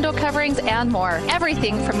furniture, window coverings, and more.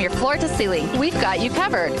 Everything from your floor to ceiling. We've got you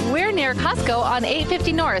covered. We're near Costco on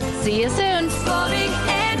 850 North. See you soon.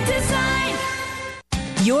 And design.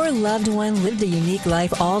 Your loved one lived a unique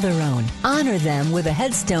life all their own. Honor them with a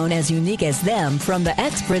headstone as unique as them from the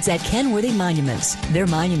experts at Kenworthy Monuments. Their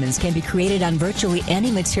monuments can be created on virtually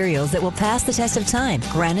any materials that will pass the test of time.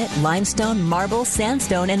 Granite, limestone, marble,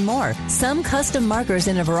 sandstone, and more. Some custom markers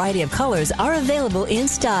in a variety of colors are available in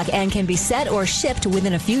stock and can be set or shipped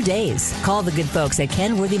within a few days. Call the good folks at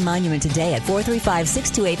Kenworthy Monument today at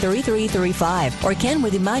 435-628-3335 or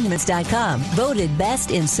kenworthymonuments.com. Voted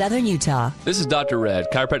best in Southern Utah. This is Dr. Red,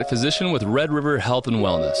 chiropractic physician with Red River Health and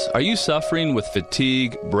Wellness. Are you suffering with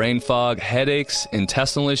fatigue, brain fog, headaches,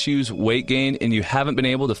 intestinal issues, weight gain, and you haven't been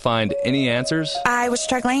able to find any answers? I was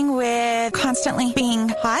struggling with constantly being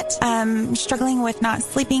hot, struggling with not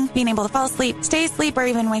sleeping, being able to fall asleep, stay asleep, or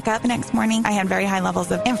even wake up the next morning. I had very high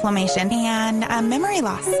levels of inflammation and memory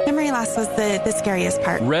loss. Memory loss was the scariest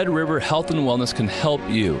part. Red River Health and Wellness can help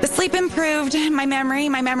you. The sleep improved. My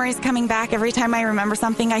memory's coming back. Every time I remember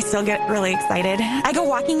something, I still get really excited. I go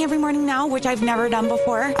walking every morning now, which I've never done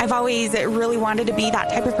before. I've always really wanted to be that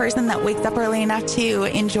type of person that wakes up early enough to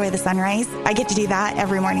enjoy the sunrise. I get to do that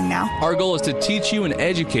every morning now. Our goal is to teach you and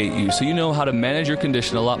educate you so you know how to manage your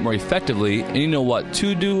condition a lot more effectively and you know what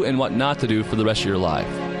to do and what not to do for the rest of your life.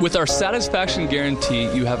 With our satisfaction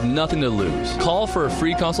guarantee, you have nothing to lose. Call for a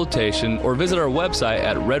free consultation or visit our website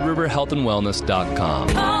at redriverhealthandwellness.com.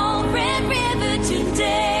 Call Red River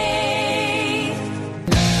today.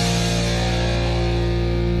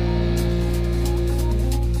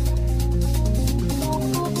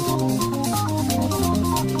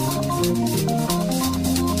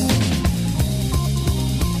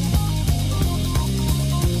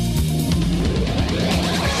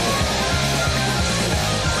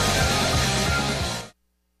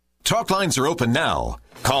 Talk lines are open now.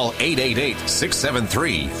 Call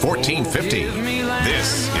 888-673-1450.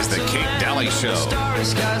 This is the Kate Daly Show. Starry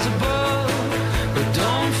skies above, but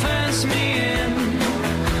don't fence me in.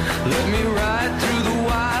 Let me ride through the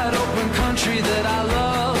wide open country that I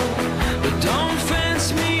love, but don't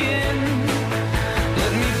fence me in.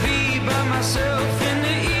 Let me be by myself in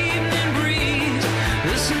the evening breeze.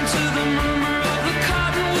 Listen to the murmur of the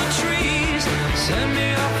cottonwood trees. Send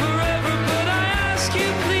me off forever, but I ask you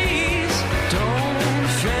please, don't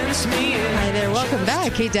fence me in. Hi there. Welcome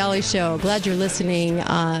back. Kate Daly Show. Glad you're listening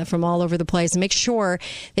from all over the place. And make sure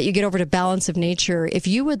that you get over to Balance of Nature. If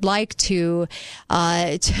you would like to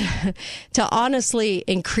honestly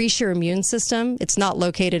increase your immune system, it's not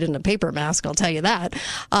located in a paper mask, I'll tell you that.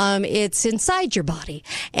 It's inside your body.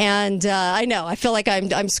 And I know, I feel like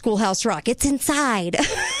I'm Schoolhouse Rock. It's inside.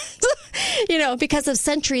 You know, because of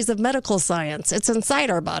centuries of medical science. It's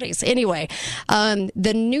inside our bodies. Anyway,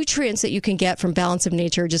 the nutrients that you can get from Balance of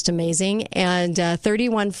Nature are just amazing. And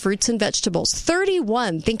 31 fruits and vegetables.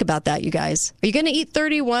 31. Think about that, you guys. Are you going to eat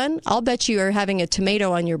 31? I'll bet you are having a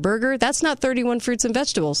tomato on your burger. That's not 31 fruits and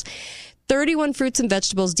vegetables. 31 fruits and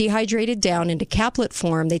vegetables dehydrated down into caplet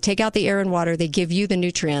form. They take out the air and water. They give you the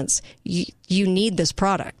nutrients. You need this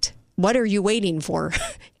product. What are you waiting for?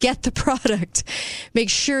 Get the product. Make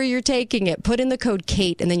sure you're taking it. Put in the code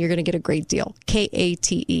KATE, and then you're going to get a great deal.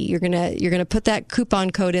 KATE. You're gonna put that coupon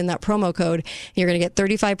code in, that promo code, and you're going to get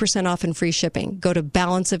 35% off and free shipping. Go to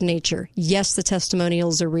Balance of Nature. Yes, the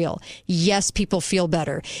testimonials are real. Yes, people feel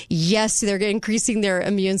better. Yes, they're increasing their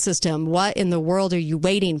immune system. What in the world are you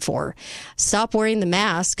waiting for? Stop wearing the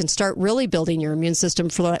mask and start really building your immune system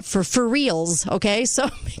for reals. Okay, so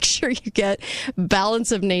make sure you get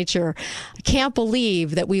Balance of Nature. I can't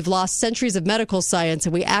believe that we've lost centuries of medical science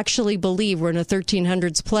and we actually believe we're in a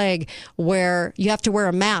 1300s plague where you have to wear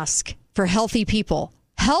a mask for healthy people.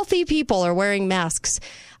 Healthy people are wearing masks.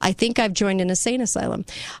 I think I've joined an insane asylum.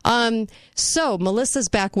 So Melissa's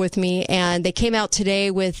back with me, and they came out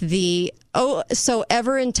today with the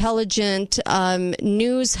ever intelligent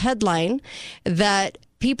news headline that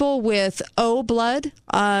people with O blood,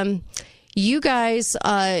 you guys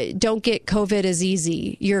don't get COVID as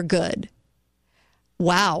easy. You're good.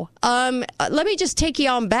 Wow. Let me just take you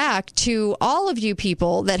on back to all of you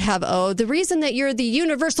people that have O. The reason that you're the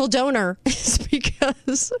universal donor is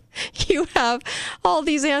because you have all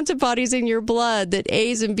these antibodies in your blood that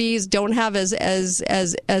A's and B's don't have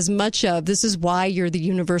as much of. This is why you're the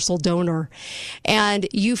universal donor. And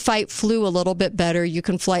you fight flu a little bit better. You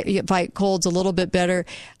can fight colds a little bit better.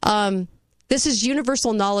 This is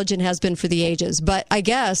universal knowledge and has been for the ages. But I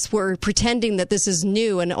guess we're pretending that this is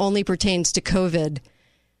new and only pertains to COVID.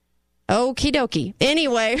 Okie dokie.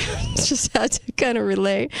 Anyway, just had to kind of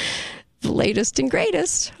relay the latest and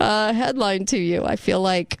greatest headline to you. I feel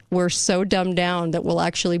like we're so dumbed down that we'll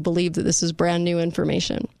actually believe that this is brand new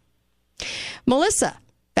information. Melissa,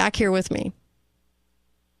 back here with me.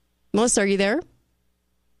 Melissa, are you there?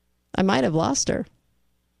 I might have lost her.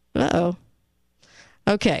 Uh-oh.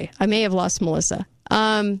 Okay, I may have lost Melissa.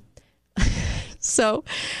 So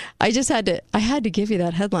I had to give you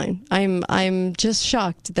that headline. I'm just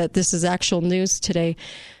shocked that this is actual news today.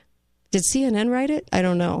 Did CNN write it? I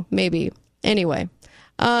don't know. Maybe. Anyway,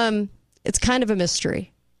 it's kind of a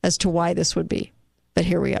mystery as to why this would be. But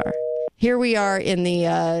here we are. Here we are in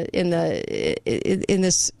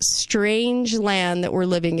this strange land that we're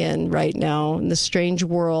living in right now, in this strange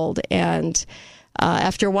world. And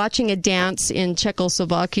after watching a dance in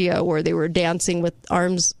Czechoslovakia where they were dancing with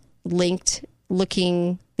arms linked,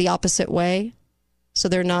 looking the opposite way, so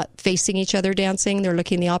they're not facing each other dancing, they're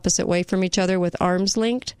looking the opposite way from each other with arms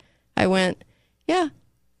linked, I went, yeah,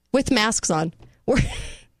 with masks on.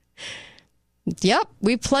 Yep,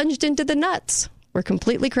 we plunged into the nuts. We're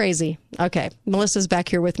completely crazy. Okay, Melissa's back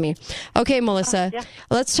here with me. Okay, Melissa,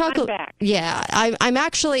 let's talk. I'm back. Yeah, I'm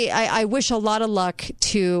actually. I wish a lot of luck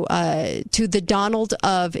to the Donald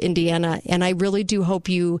of Indiana, and I really do hope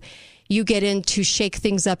you get in to shake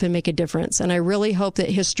things up and make a difference. And I really hope that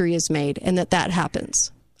history is made and that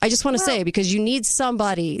happens. I just want to say, because you need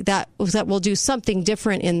somebody that will do something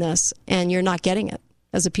different in this, and you're not getting it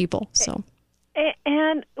as a people. So.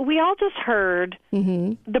 And we all just heard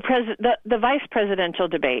the vice presidential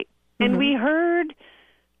debate, and we heard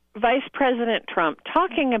Vice President Trump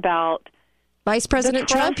talking about Vice President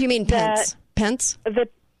Trump. You mean Pence? Pence.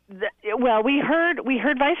 Well, we heard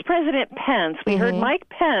Vice President Pence. We heard Mike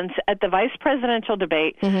Pence at the vice presidential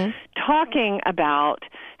debate talking about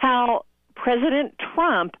how President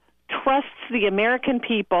Trump trusts the American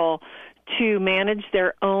people to manage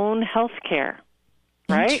their own health care.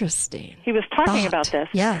 Right? Interesting. He was talking about this.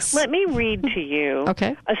 Yes. Let me read to you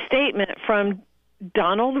a statement from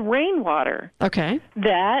Donald Rainwater. Okay.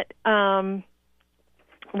 That,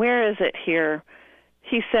 where is it here?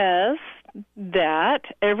 He says that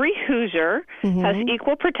every Hoosier has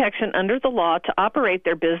equal protection under the law to operate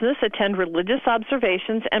their business, attend religious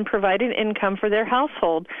observations, and provide an income for their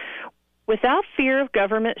household without fear of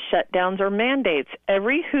government shutdowns or mandates.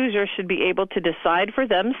 Every Hoosier should be able to decide for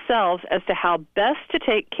themselves as to how best to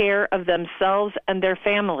take care of themselves and their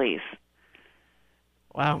families.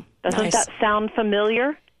 Wow. Doesn't that sound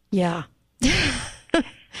familiar? Yeah.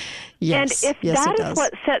 Yes. And if that is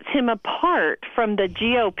what sets him apart from the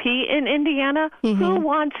GOP in Indiana, who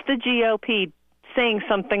wants the GOP saying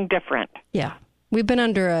something different? Yeah. We've been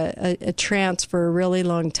under a trance for a really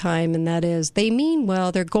long time, and that is they mean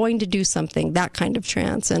well, they're going to do something, that kind of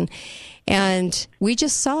trance. And we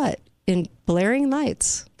just saw it in blaring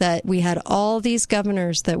lights that we had all these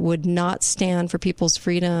governors that would not stand for people's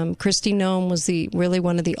freedom. Kristi Noem was really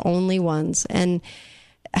one of the only ones. And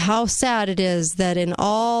how sad it is that in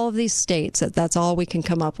all of these states that's all we can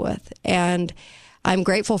come up with. And I'm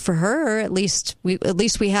grateful for her. At least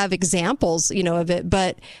we have examples, of it.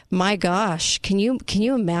 But my gosh, can you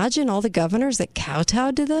imagine all the governors that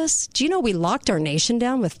kowtowed to this? Do you know we locked our nation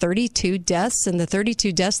down with 32 deaths, and the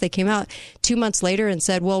 32 deaths, they came out 2 months later and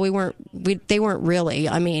said, well, they weren't really.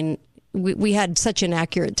 I mean, we had such an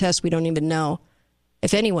accurate test, we don't even know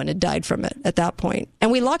if anyone had died from it at that point.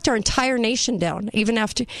 And we locked our entire nation down, even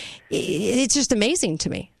after. It's just amazing to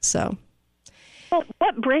me. So, well,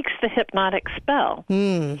 what breaks the hypnotic spell?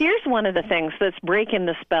 Here's one of the things that's breaking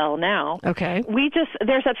the spell now. Okay.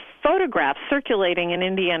 There's a photograph circulating in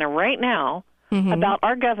Indiana right now about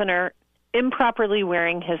our governor improperly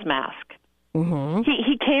wearing his mask.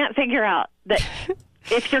 He can't figure out that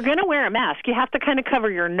if you're going to wear a mask, you have to kind of cover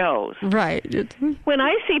your nose. Right. When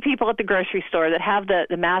I see people at the grocery store that have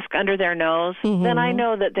the mask under their nose, then I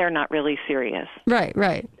know that they're not really serious. Right.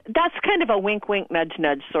 That's kind of a wink, wink, nudge,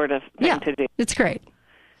 nudge sort of thing to do. It's great.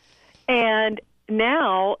 And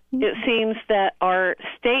now it seems that our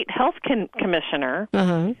state health commissioner,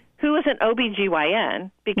 who is an OBGYN,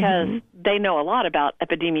 because they know a lot about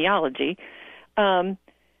epidemiology,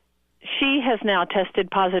 she has now tested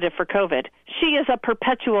positive for COVID. She is a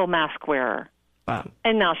perpetual mask wearer. Wow.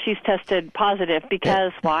 And now she's tested positive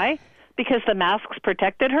because why? Because the masks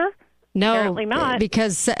protected her? No, apparently not.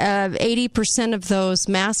 Because 80% of those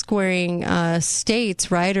mask-wearing states,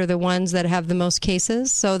 right, are the ones that have the most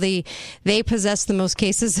cases. So they possess the most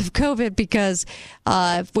cases of COVID because,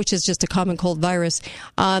 which is just a common cold virus,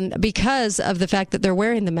 because of the fact that they're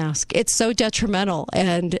wearing the mask. It's so detrimental,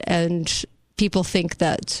 and people think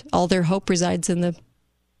that all their hope resides in the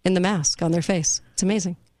mask on their face. It's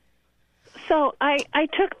amazing. So I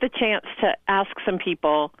took the chance to ask some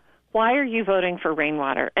people, why are you voting for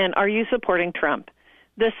rainwater? And are you supporting Trump?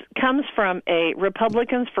 This comes from a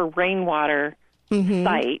Republicans for Rainwater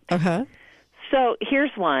site. So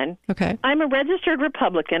here's one. Okay. I'm a registered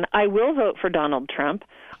Republican. I will vote for Donald Trump.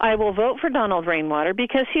 I will vote for Donald Rainwater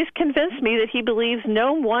because he's convinced me that he believes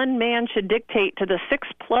no one man should dictate to the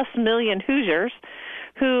 6+ million Hoosiers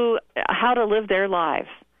how to live their lives.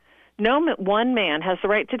 No one man has the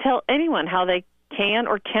right to tell anyone how they can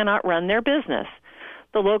or cannot run their business.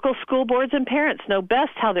 The local school boards and parents know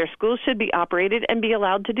best how their schools should be operated and be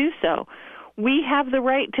allowed to do so. We have the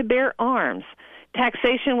right to bear arms.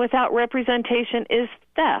 Taxation without representation is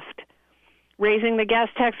theft. Raising the gas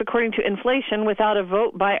tax according to inflation without a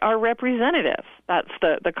vote by our representatives. That's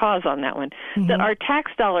the cause on that one. That our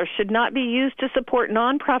tax dollars should not be used to support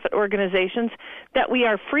nonprofit organizations, that we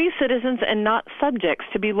are free citizens and not subjects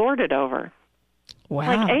to be lorded over.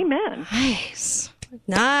 Wow. Like, amen. Nice.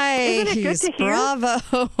 Isn't it good to hear?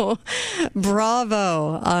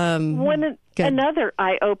 Bravo. Another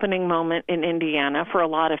eye-opening moment in Indiana for a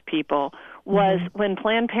lot of people was when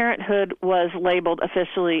Planned Parenthood was labeled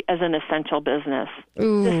officially as an essential business.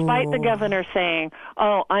 Despite the governor saying,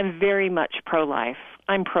 I'm very much pro-life.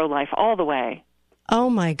 I'm pro-life all the way. Oh,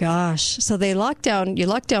 my gosh. So you locked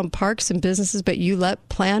down parks and businesses, but you let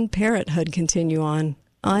Planned Parenthood continue on.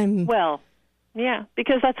 Well, yeah,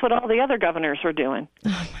 because that's what all the other governors were doing.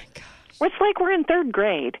 Oh, my gosh. It's like we're in third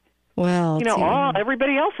grade. Well,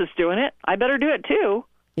 everybody else is doing it. I better do it too.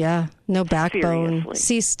 Yeah, no backbone.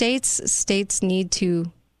 Seriously. See, states need to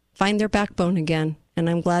find their backbone again, and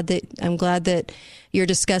I'm glad that you're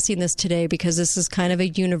discussing this today because this is kind of a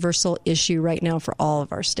universal issue right now for all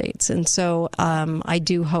of our states. And so I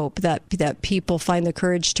do hope that people find the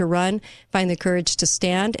courage to run, find the courage to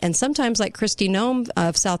stand, and sometimes, like Kristi Noem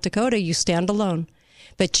of South Dakota, you stand alone.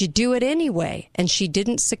 But you do it anyway, and she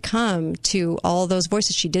didn't succumb to all those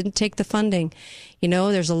voices. She didn't take the funding.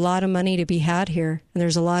 There's a lot of money to be had here, and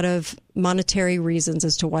there's a lot of monetary reasons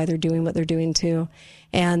as to why they're doing what they're doing, too.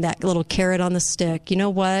 And that little carrot on the stick, you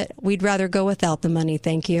know what? We'd rather go without the money,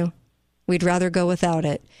 thank you. We'd rather go without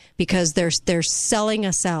it because they're selling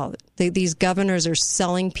us out. These governors are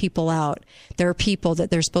selling people out. There are people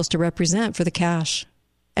that they're supposed to represent for the cash,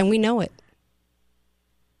 and we know it.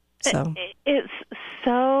 So it's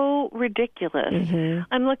so ridiculous.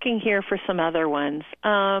 I'm looking here for some other ones.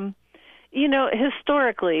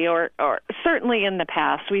 Historically, or certainly in the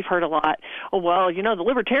past, we've heard a lot, the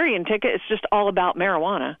libertarian ticket is just all about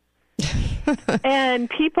marijuana. And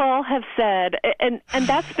people have said, and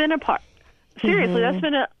that's been a part, seriously, that's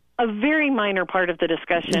been a very minor part of the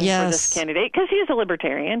discussion for this candidate, because he is a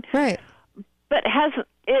libertarian. Right. But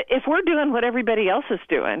if we're doing what everybody else is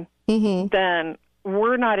doing, then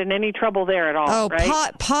we're not in any trouble there at all,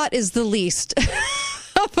 right? Pot is the least. It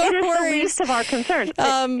is the least of our concerns.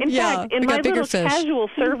 In fact, in my little casual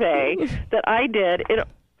survey that I did,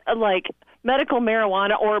 medical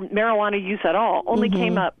marijuana or marijuana use at all only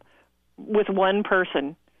came up with one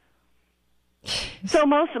person. So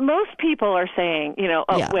most people are saying,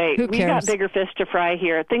 wait, who we've cares? got bigger fish to fry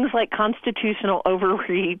here. Things like constitutional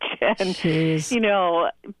overreach and,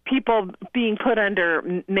 people being put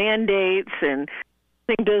under mandates and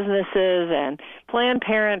businesses and Planned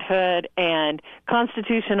Parenthood and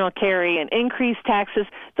constitutional carry and increased taxes.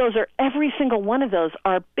 Every single one of those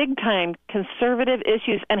are big-time conservative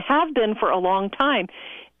issues and have been for a long time.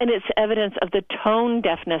 And it's evidence of the tone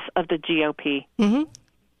deafness of the GOP. Mm-hmm.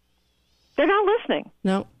 They're not listening.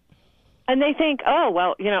 No. And they think,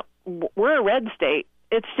 we're a red state.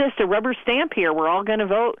 It's just a rubber stamp here. We're all going to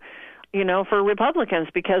vote, for Republicans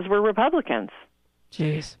because we're Republicans.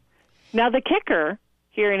 Jeez. Now, the kicker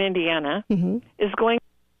here in Indiana is going to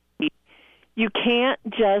be you can't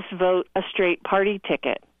just vote a straight party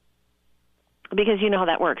ticket because you know how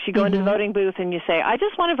that works. You go into the voting booth and you say, I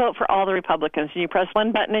just want to vote for all the Republicans. And you press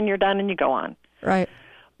one button and you're done and you go on. Right.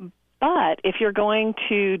 But if you're going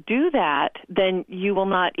to do that, then you will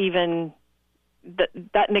not even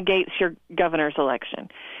that negates your governor's election.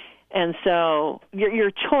 And so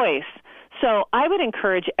your choice. So I would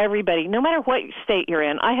encourage everybody, no matter what state you're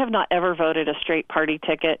in. I have not ever voted a straight party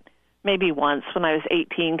ticket, maybe once when I was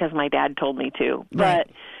 18 because my dad told me to. Right. But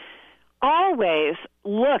always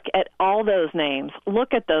look at all those names.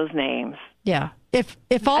 Look at those names. Yeah. If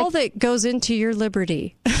all that goes into your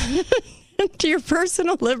liberty, to your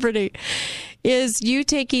personal liberty, is you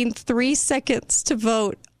taking 3 seconds to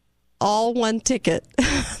vote all one ticket,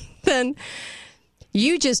 then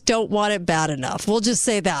you just don't want it bad enough. We'll just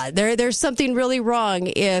say that. There's something really wrong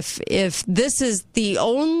if this is the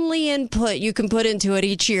only input you can put into it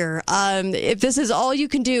each year. If this is all you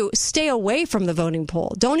can do, stay away from the voting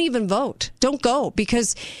poll. Don't even vote. Don't go,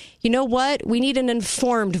 because you know what? We need an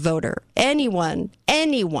informed voter. Anyone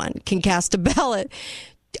can cast a ballot.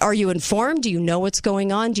 Are you informed? Do you know what's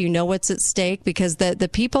going on? Do you know what's at stake? Because the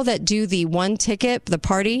people that do the one ticket, the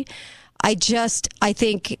party, I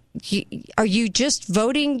think, are you just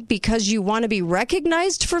voting because you want to be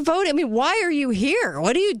recognized for voting? I mean, why are you here?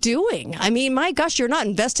 What are you doing? I mean, my gosh, you're not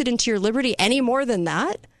invested into your liberty any more than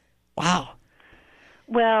that? Wow.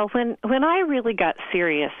 Well, when I really got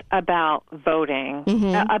serious about voting,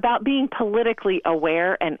 about being politically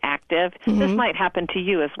aware and active, this might happen to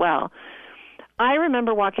you as well. I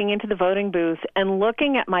remember walking into the voting booth and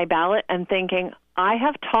looking at my ballot and thinking, I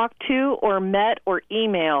have talked to or met or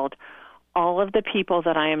emailed all of the people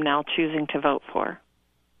that I am now choosing to vote for.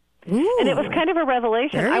 Ooh, and it was kind of a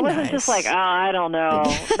revelation. I wasn't just like, I don't know.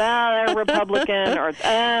 They're Republican or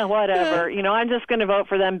whatever. I'm just going to vote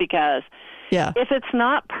for them because. Yeah. If it's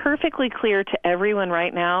not perfectly clear to everyone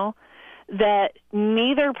right now that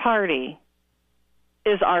neither party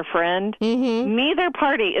is our friend, neither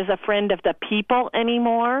party is a friend of the people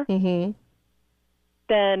anymore,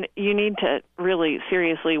 then you need to really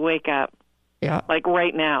seriously wake up, like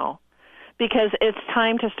right now. Because it's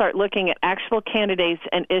time to start looking at actual candidates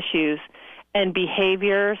and issues and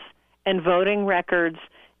behaviors and voting records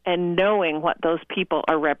and knowing what those people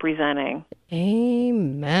are representing.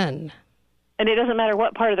 Amen. And it doesn't matter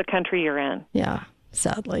what part of the country you're in. Yeah,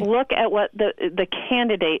 sadly. Look at what the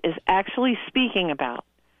candidate is actually speaking about.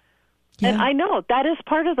 Yeah. And I know that is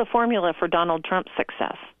part of the formula for Donald Trump's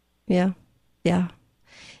success. Yeah,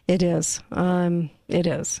 it is. It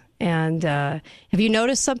is. And have you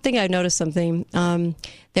noticed something? I've noticed something.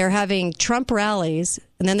 They're having Trump rallies,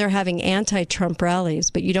 and then they're having anti-Trump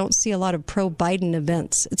rallies, but you don't see a lot of pro-Biden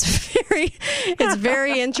events. It's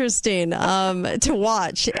very interesting to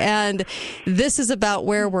watch. And this is about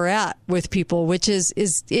where we're at with people, which is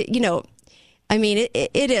I mean,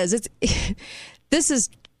 it is. This is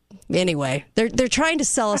anyway. They're trying to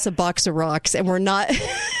sell us a box of rocks, and we're not.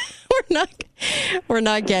 We're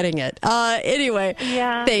not getting it. Anyway,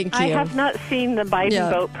 thank you. I have not seen the Biden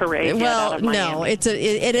vote parade yet out of Miami. No,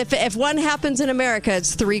 if one happens in America,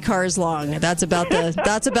 it's 3 cars long. That's about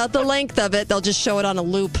the length of it. They'll just show it on a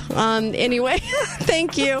loop. Anyway,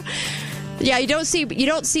 thank you. Yeah, you don't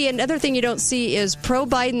see another thing you don't see is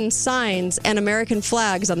pro-Biden signs and American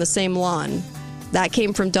flags on the same lawn. That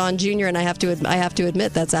came from Don Jr., and I have to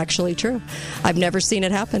admit that's actually true. I've never seen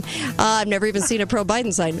it happen. I've never even seen a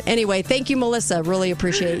pro-Biden sign. Anyway, thank you, Melissa. Really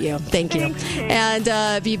appreciate you. Thank you.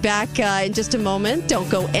 And be back in just a moment. Don't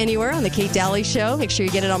go anywhere on the Kate Daly Show. Make sure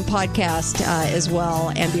you get it on podcast as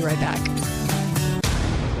well, and be right back.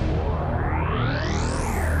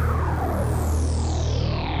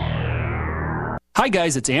 Hi,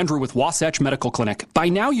 guys. It's Andrew with Wasatch Medical Clinic. By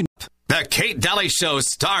now, you know. The Kate Daly Show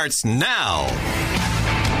starts now.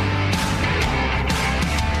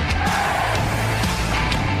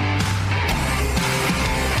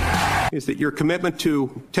 is that your commitment to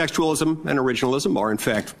textualism and originalism are, in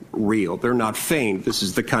fact, real. They're not feigned. This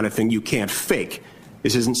is the kind of thing you can't fake.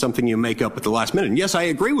 This isn't something you make up at the last minute. And yes, I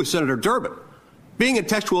agree with Senator Durbin. Being a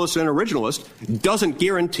textualist and originalist doesn't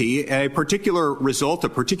guarantee a particular result, a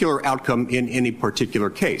particular outcome in any particular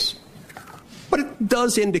case. But it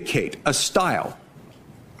does indicate a style,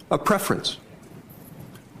 a preference.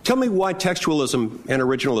 Tell me why textualism and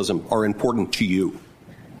originalism are important to you.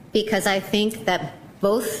 Because I think that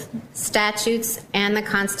both statutes and the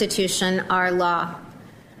Constitution are law.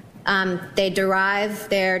 They derive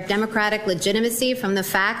their democratic legitimacy from the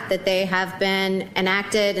fact that they have been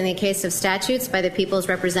enacted in the case of statutes by the people's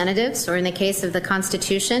representatives, or in the case of the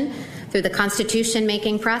Constitution, through the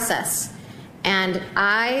Constitution-making process. And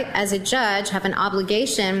I, as a judge, have an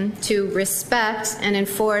obligation to respect and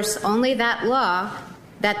enforce only that law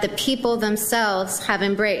that the people themselves have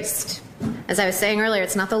embraced. As I was saying earlier,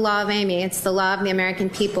 it's not the law of Amy, it's the law of the American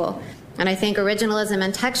people. And I think originalism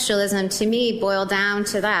and textualism, to me, boil down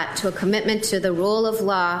to that, to a commitment to the rule of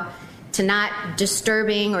law, to not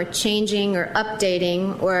disturbing or changing or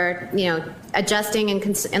updating or, adjusting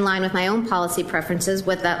in line with my own policy preferences,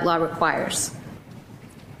 what that law requires.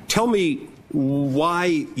 Tell me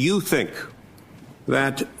why you think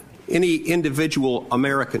that any individual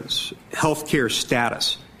American's health care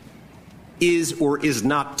status is or is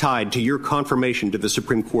not tied to your confirmation to the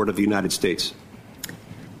Supreme Court of the United States.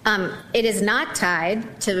 It is not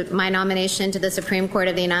tied to my nomination to the Supreme Court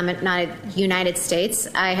of the United States.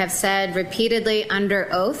 I have said repeatedly under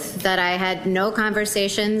oath that I had no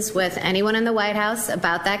conversations with anyone in the White House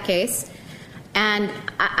about that case. And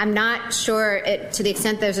I'm not sure, to the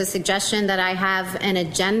extent there's a suggestion that I have an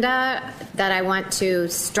agenda, that I want to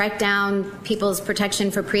strike down people's protection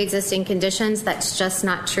for pre-existing conditions. That's just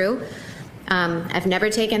not true. I've never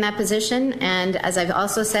taken that position. And as I've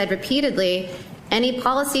also said repeatedly, any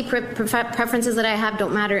policy preferences that I have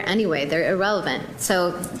don't matter anyway. They're irrelevant.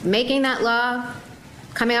 So making that law,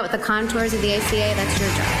 coming out with the contours of the ACA, that's your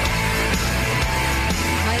job.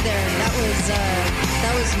 Hi there.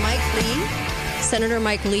 That was Mike Lee, Senator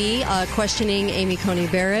Mike Lee, questioning Amy Coney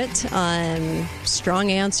Barrett.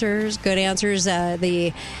 Strong answers, good answers.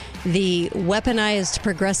 The weaponized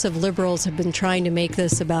progressive liberals have been trying to make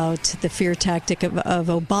this about the fear tactic of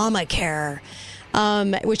Obamacare.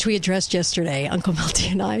 Which we addressed yesterday, Uncle Milty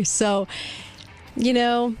and I. So,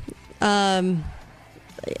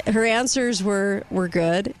 her answers were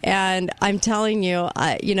good, and I'm telling you,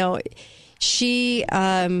 she,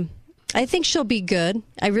 I think she'll be good.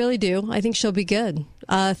 I really do. I think she'll be good.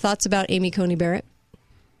 Thoughts about Amy Coney Barrett?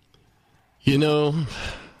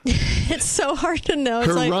 It's so hard to know.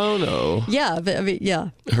 It's Hirono.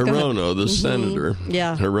 Hirono, the senator.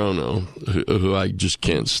 Yeah. Hirono, who I just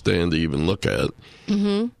can't stand to even look at,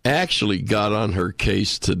 actually got on her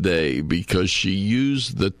case today because she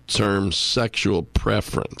used the term sexual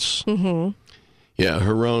preference. Yeah,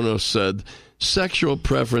 Hirono said sexual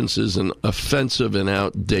preference is an offensive and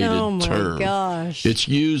outdated term. Oh, my gosh. It's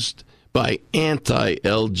used by anti-LGBTQ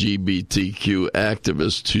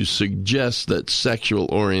activists to suggest that sexual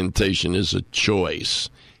orientation is a choice.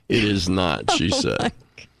 It is not, she said.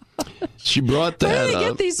 She brought that Where do they up.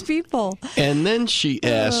 get these people? And then she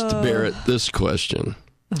asked Barrett this question.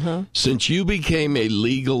 Since you became a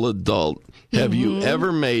legal adult, have you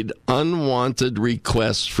ever made unwanted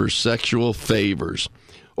requests for sexual favors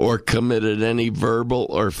or committed any verbal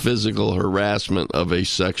or physical harassment of a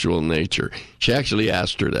sexual nature? She actually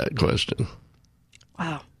asked her that question.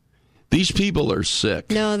 Wow. These people are sick.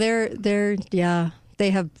 No, they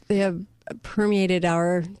have permeated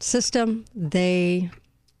our system. They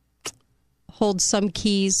hold some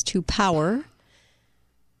keys to power.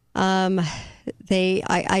 They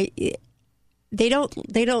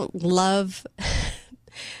don't love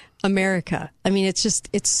America. I mean,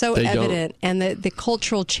 it's so evident. And the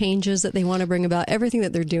cultural changes that they want to bring about, everything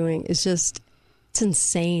that they're doing is it's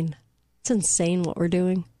insane. It's insane what we're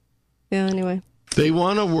doing. Yeah, anyway. They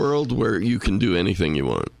want a world where you can do anything you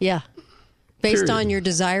want. Yeah. Based on your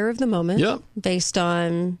desire of the moment. Yep. Based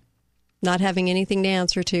on not having anything to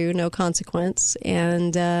answer to, no consequence.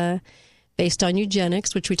 And based on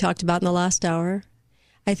eugenics, which we talked about in the last hour.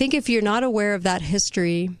 I think if you're not aware of that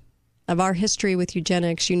history, of our history with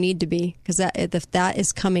eugenics, you need to be, because that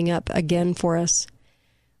is coming up again for us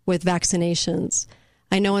with vaccinations.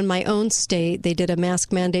 I know in my own state, they did a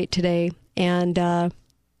mask mandate today, and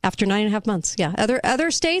after 9.5 months,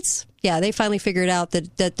 other states, they finally figured out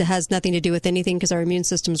that has nothing to do with anything because our immune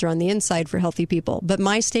systems are on the inside for healthy people. But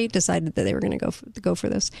my state decided that they were going to go for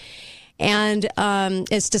this. And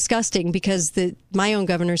it's disgusting because my own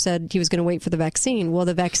governor said he was going to wait for the vaccine. Well,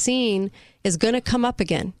 the vaccine is going to come up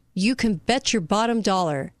again. you can bet your bottom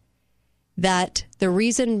dollar that the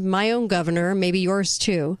reason my own governor, maybe yours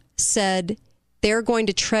too, said they're going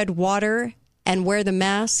to tread water and wear the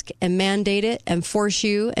mask and mandate it and force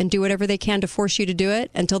you and do whatever they can to force you to do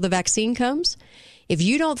it until the vaccine comes. If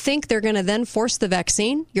you don't think they're going to then force the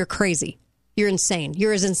vaccine, you're crazy. You're insane.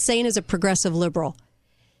 You're as insane as a progressive liberal.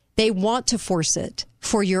 They want to force it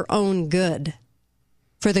for your own good,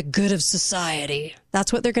 for the good of society.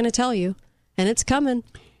 That's what they're going to tell you, and it's coming.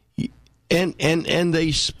 And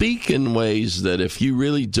they speak in ways that if you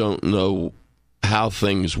really don't know how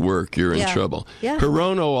things work, you're in trouble. Yeah.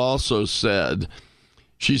 Hirono also said,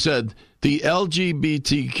 she said, the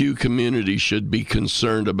LGBTQ community should be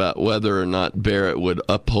concerned about whether or not Barrett would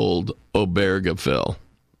uphold Obergefell,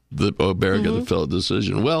 the Obergefell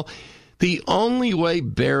decision. Well, the only way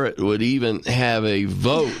Barrett would even have a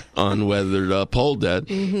vote on whether to uphold that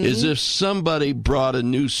is if somebody brought a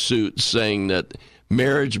new suit saying that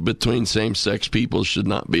marriage between same-sex people should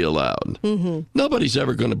not be allowed. Nobody's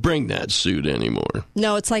ever going to bring that suit anymore.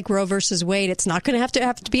 No, it's like Roe versus Wade. It's not going to have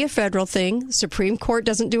to be a federal thing. The Supreme Court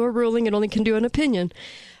doesn't do a ruling. It only can do an opinion.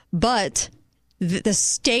 But the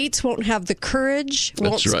states won't have the courage,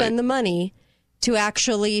 won't spend the money to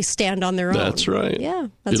actually stand on their own. That's right. Yeah,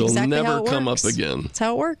 that's It'll exactly never how it come works. up again. That's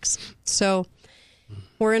how it works. So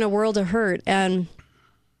we're in a world of hurt. And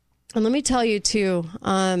let me tell you, too,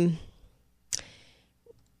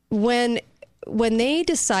 when they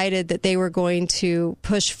decided that they were going to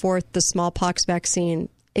push forth the smallpox vaccine,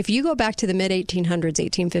 if you go back to the mid-1800s,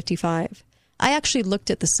 1855, I actually looked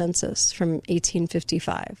at the census from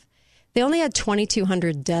 1855. They only had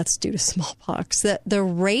 2,200 deaths due to smallpox. The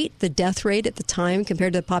death rate at the time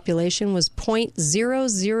compared to the population was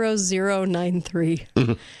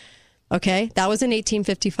 0.00093. Okay, that was in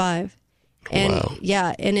 1855. And wow.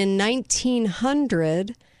 Yeah, and in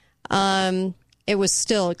 1900, it was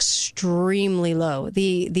still extremely low.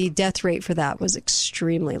 The death rate for that was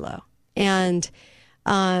extremely low. And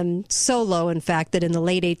so low, in fact, that in the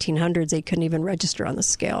late 1800s, they couldn't even register on the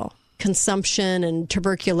scale. Consumption and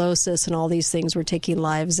tuberculosis and all these things were taking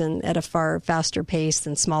lives at a far faster pace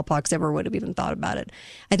than smallpox ever would have even thought about it.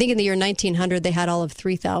 I think in the year 1900, they had all of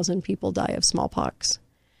 3,000 people die of smallpox.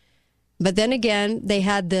 But then again, they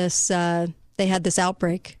had this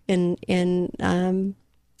outbreak in I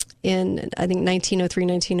think 1903,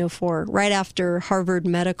 1904, right after Harvard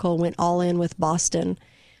Medical went all in with Boston,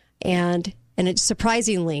 and it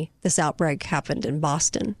surprisingly, this outbreak happened in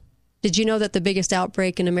Boston. Did you know that the biggest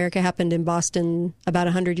outbreak in America happened in Boston about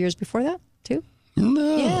 100 years before that, too?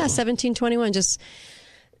 No. Yeah, 1721, just...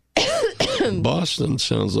 Boston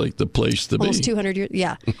sounds like the place to be. Almost 200 years,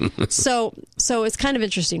 yeah. So it's kind of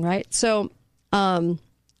interesting, right? So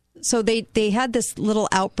they had this little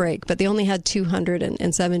outbreak, but they only had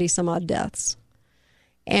 270 some odd deaths.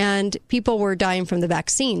 And people were dying from the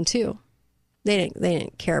vaccine, too. They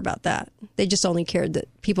didn't care about that. They just only cared that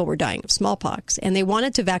people were dying of smallpox. And they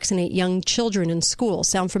wanted to vaccinate young children in school.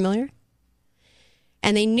 Sound familiar?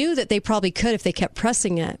 And they knew that they probably could if they kept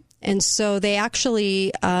pressing it. And so they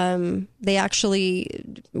actually were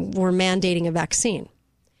mandating a vaccine.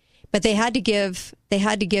 But they had to give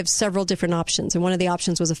several different options. And one of the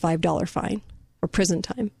options was a $5 fine or prison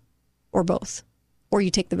time or both, or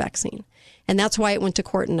you take the vaccine. And that's why it went to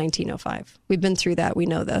court in 1905. We've been through that. We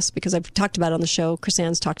know this because I've talked about it on the show. Chris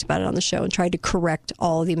Ann's talked about it on the show and tried to correct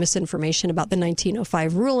all the misinformation about the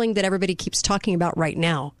 1905 ruling that everybody keeps talking about right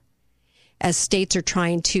now, as states are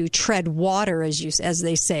trying to tread water, as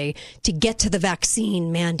they say, to get to the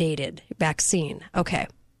mandated vaccine. Okay.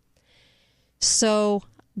 So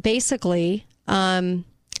basically, they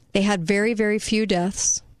had very, very few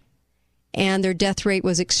deaths, and their death rate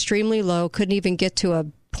was extremely low, couldn't even get to a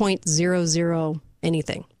 0.00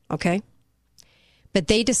 anything, okay? But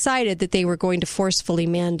they decided that they were going to forcefully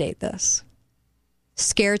mandate this.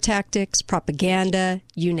 Scare tactics, propaganda,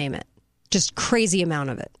 you name it. Just crazy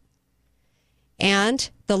amount of it. And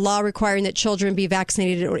the law requiring that children be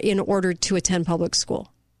vaccinated in order to attend public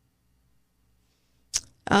school.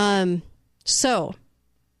 So,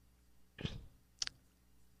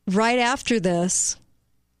 right after this,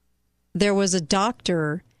 there was a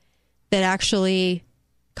doctor that actually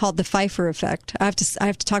called the Pfeiffer effect. I have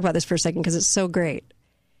to talk about this for a second because it's so great.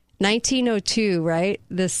 1902, right?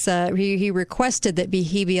 This he requested that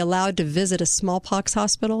he be allowed to visit a smallpox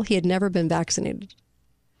hospital. He had never been vaccinated.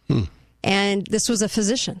 And this was a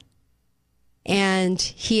physician. And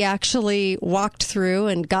he actually walked through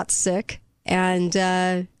and got sick and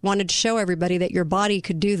wanted to show everybody that your body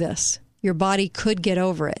could do this. Your body could get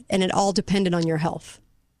over it. And it all depended on your health.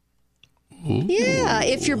 Ooh. Yeah,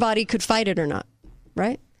 if your body could fight it or not,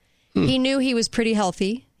 right? He knew he was pretty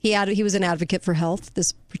healthy. He was an advocate for health,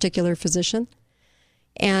 this particular physician.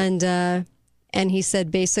 And he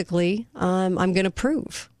said, basically, I'm going to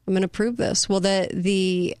prove this. Well,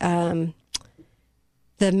 the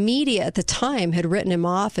media at the time had written him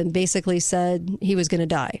off and basically said he was going to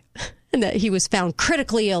die and that he was found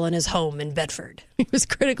critically ill in his home in Bedford. He was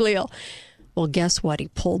critically ill. Well, guess what? He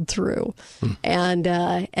pulled through. And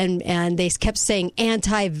they kept saying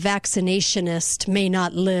anti-vaccinationist may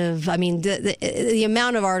not live. I mean, the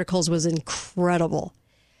amount of articles was incredible.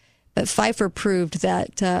 But Pfeiffer proved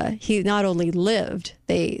that he not only lived,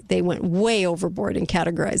 they went way overboard in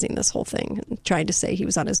categorizing this whole thing, trying to say he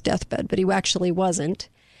was on his deathbed, but he actually wasn't.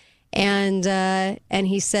 And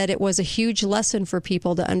he said it was a huge lesson for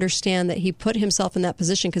people to understand that he put himself in that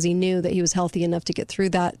position because he knew that he was healthy enough to get through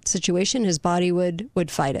that situation. His body would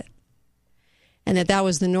fight it. And that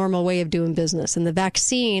was the normal way of doing business. And the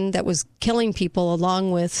vaccine that was killing people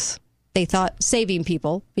along with, they thought, saving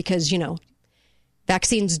people because,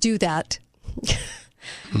 vaccines do that.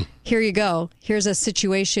 Here you go. Here's a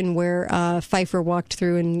situation where Pfeiffer walked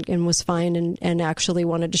through and was fine and actually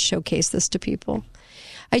wanted to showcase this to people.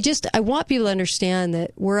 I want people to understand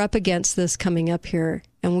that we're up against this coming up here,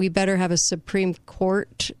 and we better have a Supreme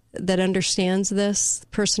Court that understands this,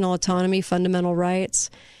 personal autonomy, fundamental rights.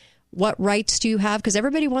 What rights do you have? Because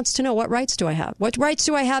everybody wants to know, what rights do I have? What rights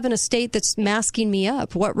do I have in a state that's masking me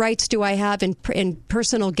up? What rights do I have in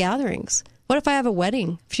personal gatherings? What if I have a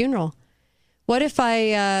wedding, funeral? What if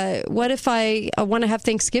I want to have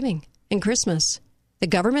Thanksgiving and Christmas? The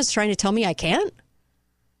government's trying to tell me I can't?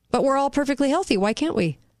 But we're all perfectly healthy. Why can't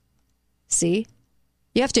we? See?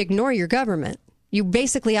 You have to ignore your government. You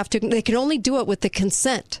basically have to, they can only do it with the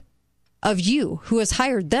consent of you who has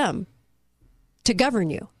hired them to govern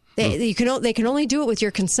you. They can only do it with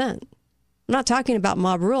your consent. I'm not talking about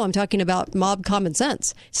mob rule. I'm talking about mob common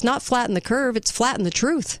sense. It's not flatten the curve. It's flatten the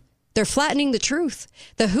truth. They're flattening the truth.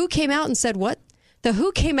 The WHO came out and said what? The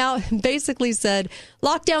WHO came out and basically said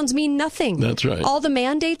lockdowns mean nothing. That's right. All the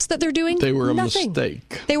mandates that they're doing, they were nothing. A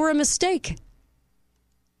mistake. They were a mistake.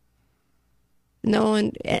 No,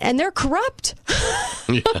 and they're corrupt.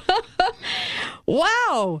 Yeah.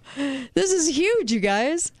 Wow. This is huge, you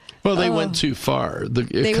guys. Well, they went too far. The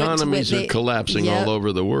economies are collapsing all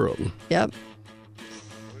over the world. Yep.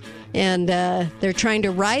 And they're trying to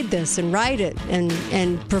ride this and ride it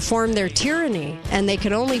and perform their tyranny. And they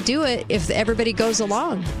can only do it if everybody goes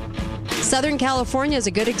along. Southern California is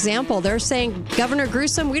a good example. They're saying, Governor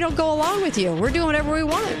Newsom, we don't go along with you. We're doing whatever we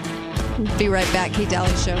want. Be right back. Kate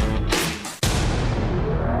Daly Show.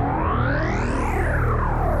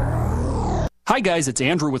 Hi guys, it's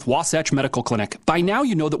Andrew with Wasatch Medical Clinic. By now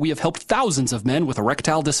you know that we have helped thousands of men with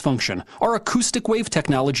erectile dysfunction. Our acoustic wave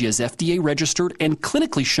technology is FDA registered and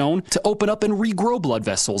clinically shown to open up and regrow blood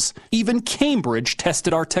vessels. Even Cambridge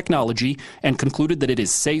tested our technology and concluded that it is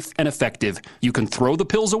safe and effective. You can throw the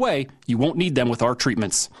pills away. You won't need them with our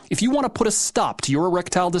treatments. If you want to put a stop to your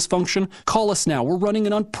erectile dysfunction, call us now. We're running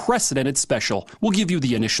an unprecedented special. We'll give you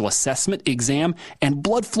the initial assessment, exam, and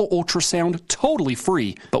blood flow ultrasound totally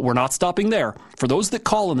free. But we're not stopping there. For those that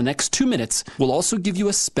call in the next 2 minutes, we'll also give you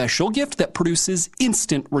a special gift that produces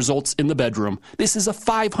instant results in the bedroom. This is a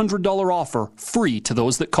 $500 offer, free to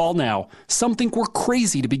those that call now. Some think we're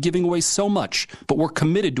crazy to be giving away so much, but we're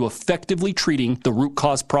committed to effectively treating the root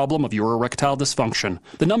cause problem of your erectile dysfunction.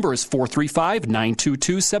 The number is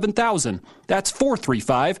 435-922-7000. That's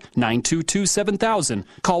 435-922-7000.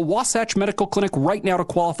 Call Wasatch Medical Clinic right now to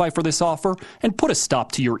qualify for this offer and put a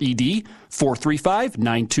stop to your ED.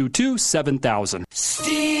 435-922-7000.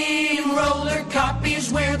 Steamroller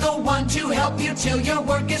Copies, we're the one to help you till your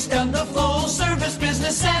work is done. The full service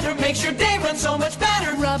business center makes your day run so much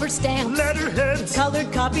better. Rubber stamps, letterheads,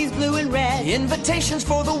 colored copies, blue and red, invitations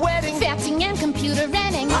for the wedding, faxing and computer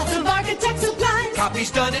renting, lots of architect supplies,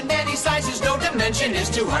 copies done in many sizes, no dimension is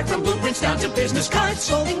too hard, from blueprints down to business cards,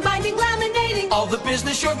 folding, binding, laminating, all the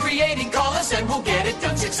business you're creating. Call us and we'll get it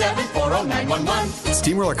done. 6740911.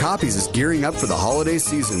 Steamroller Copies is gearing up for the holiday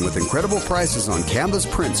season with incredible prices on canvas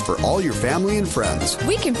prints for all your family and friends.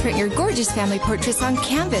 We can print your gorgeous family portraits on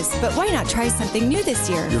canvas, but why not try something new this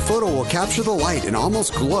year? Your photo will capture the light and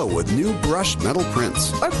almost glow with new brushed metal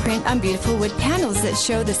prints. Or print on beautiful wood panels that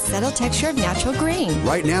show the subtle texture of natural grain.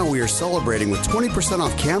 Right now we are celebrating with 20%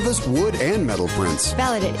 off canvas, wood, and metal prints.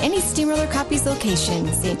 Valid at any Steamroller Copies location,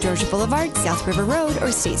 St. George Boulevard, South River Road,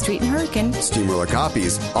 or State Street in Hurricane. Steamroller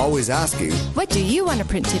Copies, always asking, what do you want to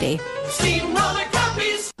print today? Steamroller Copies.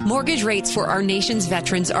 Puppies. Mortgage rates for our nation's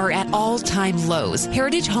veterans are at all-time lows.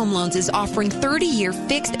 Heritage Home Loans is offering 30-year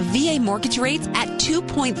fixed VA mortgage rates at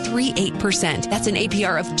 2.38%. That's an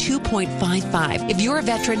APR of 2.55. If you're a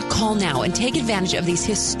veteran, call now and take advantage of these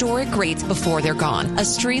historic rates before they're gone. A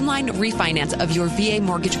streamlined refinance of your VA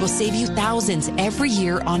mortgage will save you thousands every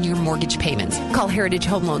year on your mortgage payments. Call Heritage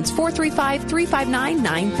Home Loans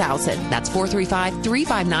 435-359-9000. That's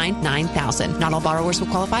 435-359-9000. Not all borrowers will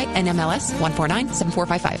qualify. NMLS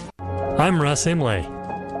 1497455. I'm Russ Imlay.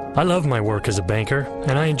 I love my work as a banker,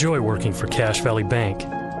 and I enjoy working for Cache Valley Bank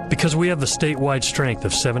because we have the statewide strength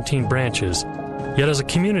of 17 branches. Yet as a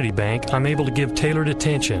community bank, I'm able to give tailored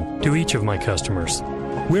attention to each of my customers.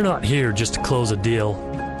 We're not here just to close a deal.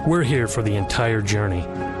 We're here for the entire journey.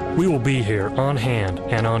 We will be here on hand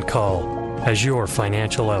and on call as your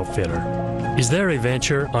financial outfitter. Is there a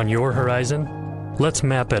venture on your horizon? Let's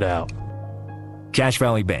map it out. Cache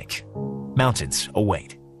Valley Bank. Mountains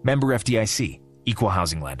await. Member FDIC. Equal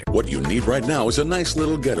housing lender. What you need right now is a nice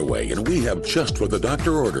little getaway, and we have just what the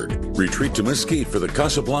doctor ordered. Retreat to Mesquite for the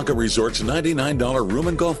Casablanca Resort's $99 room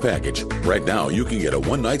and golf package. Right now, you can get a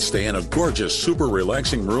one-night stay in a gorgeous, super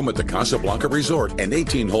relaxing room at the Casablanca Resort and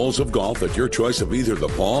 18 holes of golf at your choice of either the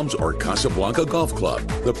Palms or Casablanca Golf Club.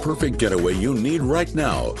 The perfect getaway you need right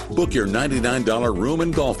now. Book your $99 room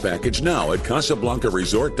and golf package now at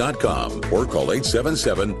CasablancaResort.com or call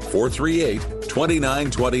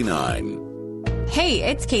 877-438-2929. Hey,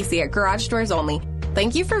 it's Casey at Garage Doors Only.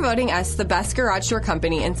 Thank you for voting us the best garage door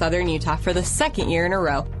company in Southern Utah for the second year in a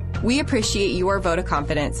row. We appreciate your vote of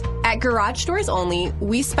confidence. At Garage Doors Only,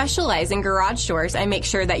 we specialize in garage doors and make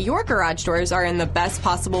sure that your garage doors are in the best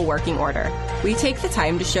possible working order. We take the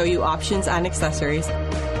time to show you options and accessories.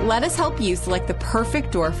 Let us help you select the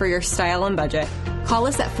perfect door for your style and budget. Call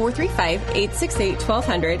us at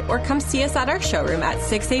 435-868-1200 or come see us at our showroom at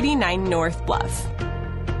 689 North Bluff.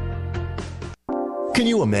 Can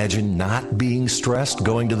you imagine not being stressed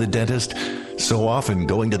going to the dentist? So often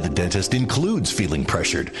going to the dentist includes feeling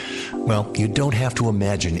pressured. Well, you don't have to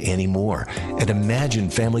imagine anymore. At Imagine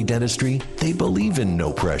Family Dentistry, they believe in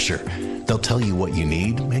no pressure. They'll tell you what you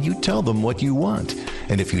need, and you tell them what you want.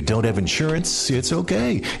 And if you don't have insurance, it's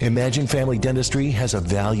okay. Imagine Family Dentistry has a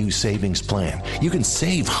value savings plan. You can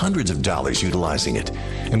save hundreds of dollars utilizing it.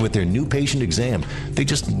 And with their new patient exam, they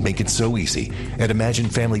just make it so easy. At Imagine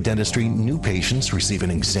Family Dentistry, new patients receive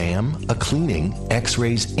an exam, a cleaning,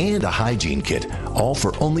 x-rays, and a hygiene kit, all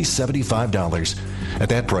for only $75. At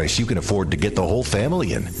that price, you can afford to get the whole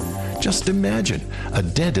family in. Just imagine a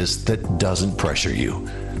dentist that doesn't pressure you.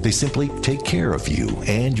 They simply take care of you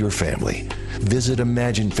and your family. Visit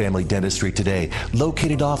Imagine Family Dentistry today,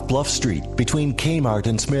 located off Bluff Street between Kmart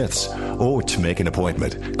and Smith's. Or to make an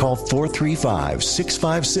appointment, call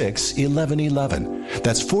 435-656-1111.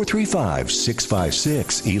 That's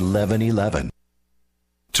 435-656-1111.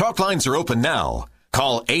 Talk lines are open now.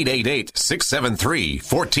 Call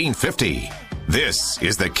 888-673-1450. This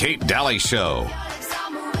is the Kate Daly Show.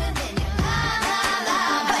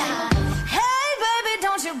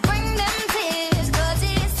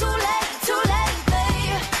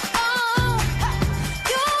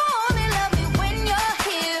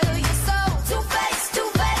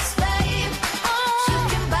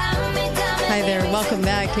 Hi there. Welcome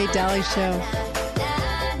back. Kate Daly Show.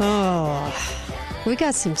 Oh, we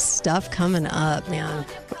got some stuff coming up, man.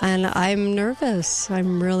 And I'm nervous.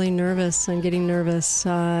 I'm really nervous. I'm getting nervous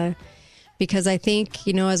because I think,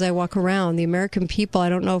 you know, as I walk around, the American people, I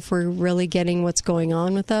don't know if we're really getting what's going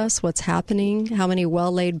on with us, what's happening, how many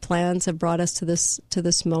well-laid plans have brought us to this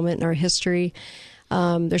moment in our history.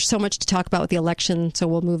 There's so much to talk about with the election, so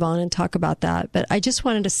we'll move on and talk about that. But I just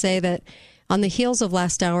wanted to say that on the heels of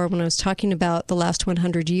last hour, when I was talking about the last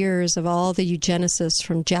 100 years of all the eugenicists,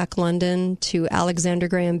 from Jack London to Alexander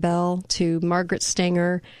Graham Bell to Margaret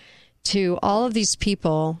Stanger to all of these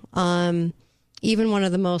people, even one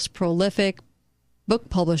of the most prolific book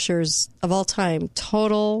publishers of all time,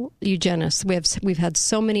 total eugenists. We've had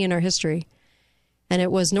so many in our history. And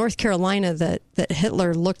it was North Carolina that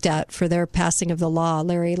Hitler looked at for their passing of the law.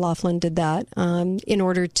 Larry Laughlin did that in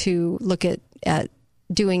order to look at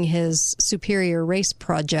doing his superior race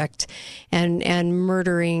project and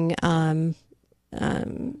murdering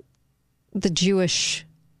the Jewish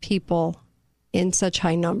people in such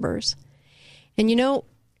high numbers. And you know,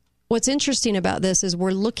 what's interesting about this is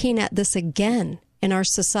we're looking at this again in our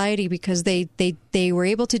society because they were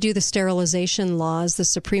able to do the sterilization laws. The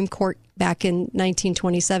Supreme Court back in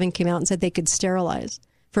 1927 came out and said they could sterilize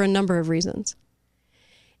for a number of reasons,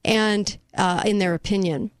 and in their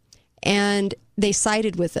opinion. And they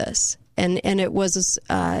sided with this, and it was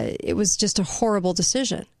just a horrible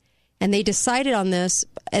decision. And they decided on this,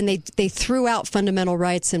 and they threw out fundamental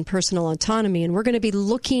rights and personal autonomy. And we're going to be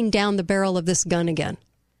looking down the barrel of this gun again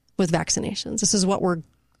with vaccinations. This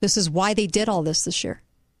is why they did all this year.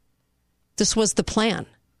 This was the plan.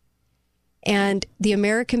 And the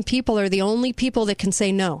American people are the only people that can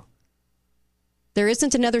say no. There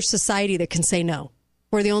isn't another society that can say no.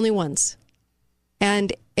 We're the only ones.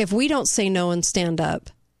 And if we don't say no and stand up,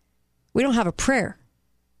 we don't have a prayer.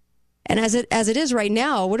 And as it is right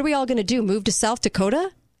now, what are we all going to do? Move to South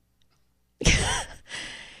Dakota?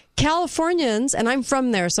 Californians, and I'm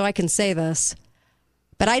from there, so I can say this,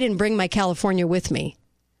 but I didn't bring my California with me,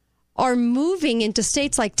 are moving into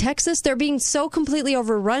states like Texas. They're being so completely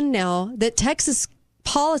overrun now that Texas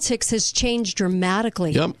politics has changed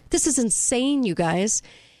dramatically. Yep. This is insane, you guys.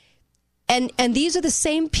 And these are the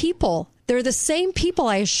same people. They're the same people,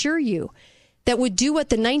 I assure you, that would do what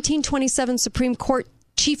the 1927 Supreme Court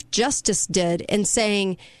Chief Justice did in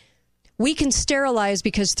saying, we can sterilize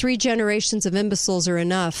because 3 generations of imbeciles are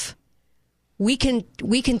enough. We can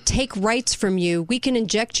take rights from you. We can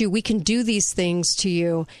inject you. We can do these things to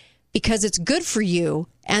you because it's good for you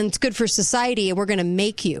and it's good for society. And we're going to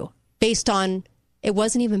make you based on, it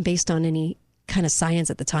wasn't even based on any kind of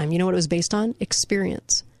science at the time. You know what it was based on?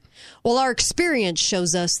 Experience. Well, our experience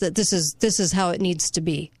shows us that this is how it needs to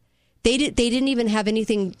be. They didn't even have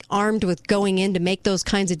anything armed with going in to make those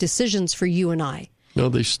kinds of decisions for you and I. No,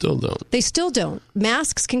 they still don't. They still don't.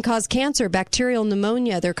 Masks can cause cancer, bacterial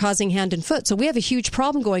pneumonia. They're causing hand and foot. So we have a huge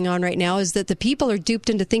problem going on right now is that the people are duped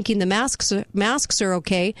into thinking the masks are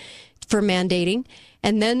okay for mandating,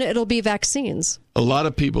 and then it'll be vaccines. A lot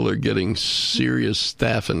of people are getting serious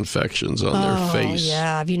staph infections on their face.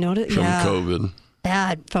 Yeah, have you noticed? From COVID.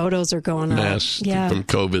 Bad photos are going on. Masks, yeah. From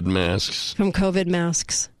COVID masks. From COVID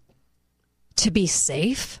masks. To be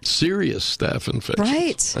safe? Serious staph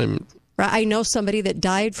infections. Right. I know somebody that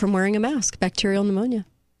died from wearing a mask, bacterial pneumonia.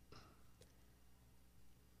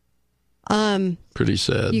 Pretty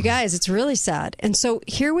sad. You guys, it's really sad. And so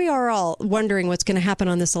here we are all wondering what's going to happen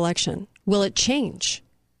on this election. Will it change?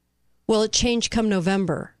 Will it change come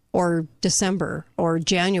November or December or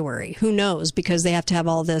January? Who knows? Because they have to have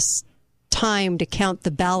all this time to count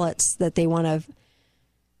the ballots that they want to.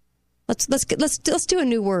 Let's do a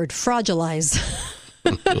new word, fragilize.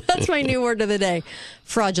 That's my new word of the day,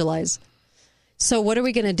 fragilize. So what are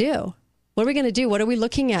we going to do? What are we going to do? What are we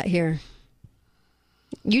looking at here?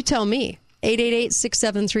 You tell me.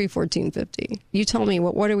 888-673-1450. You tell me,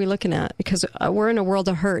 what are we looking at? Because we're in a world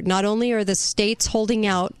of hurt. Not only are the states holding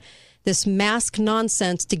out this mask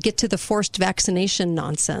nonsense to get to the forced vaccination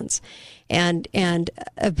nonsense and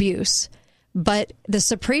abuse, but the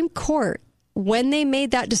Supreme Court, when they made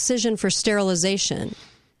that decision for sterilization,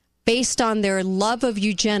 based on their love of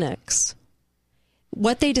eugenics,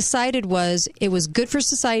 what they decided was it was good for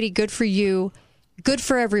society, good for you, good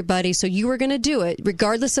for everybody. So you were going to do it,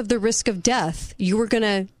 regardless of the risk of death. You were going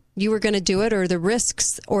to do it, or the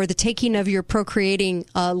risks, or the taking of your procreating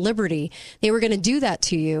liberty. They were going to do that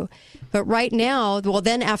to you. But right now, well,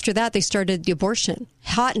 then after that, they started the abortion,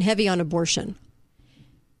 hot and heavy on abortion,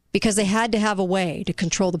 because they had to have a way to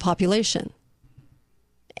control the population.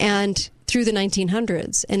 And through the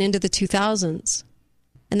 1900s and into the 2000s.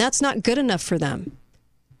 And that's not good enough for them.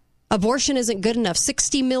 Abortion isn't good enough.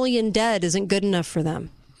 60 million dead isn't good enough for them.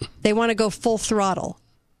 They want to go full throttle.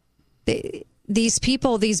 These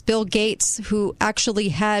people, these Bill Gates, who actually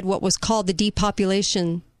had what was called the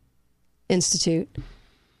Depopulation Institute.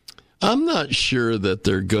 I'm not sure that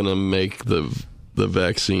they're going to make the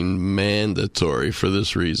vaccine mandatory for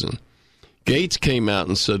this reason. Gates came out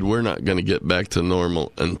and said, we're not going to get back to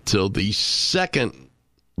normal until the second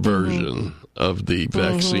version of the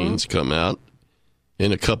vaccines come out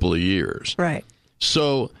in a couple of years. Right.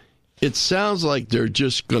 So it sounds like they're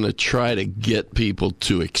just going to try to get people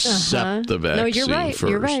to accept the vaccine. No, you're right. First.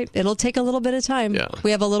 You're right. It'll take a little bit of time. Yeah. We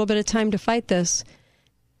have a little bit of time to fight this.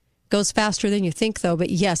 Goes faster than you think, though. But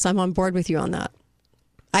yes, I'm on board with you on that.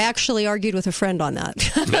 I actually argued with a friend on that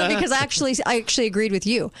because I actually agreed with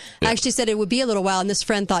you. Yeah. I actually said it would be a little while, and this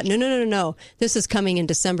friend thought, no. This is coming in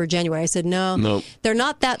December, January. I said, no, They're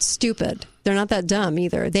not that stupid. They're not that dumb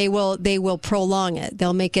either. They will prolong it.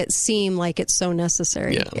 They'll make it seem like it's so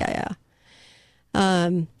necessary. Yeah.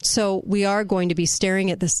 So we are going to be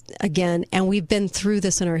staring at this again, and we've been through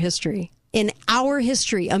this in our history. In our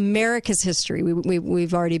history, America's history,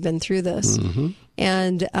 we've already been through this.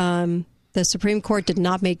 And the Supreme Court did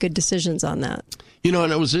not make good decisions on that. You know,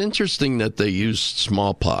 and it was interesting that they used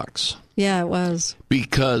smallpox. Yeah, it was.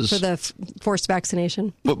 Because for the forced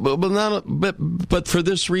vaccination. But for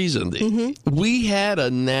this reason. We had a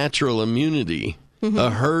natural immunity a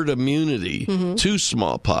herd immunity to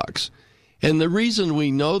smallpox. And the reason we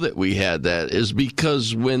know that we had that is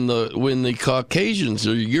because when the Caucasians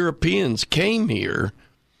or Europeans came here,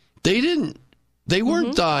 they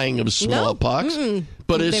weren't dying of smallpox. No.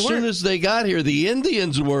 But as soon as they got here, the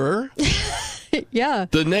Indians were. Yeah.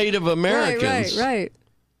 The Native Americans. Right.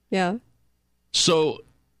 Yeah. So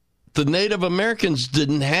the Native Americans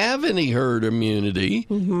didn't have any herd immunity,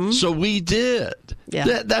 so we did.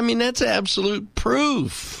 Yeah. That's absolute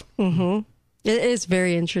proof. It is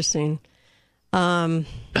very interesting.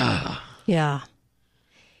 Yeah.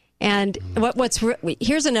 And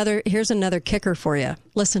here's another kicker for you.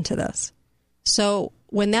 Listen to this. So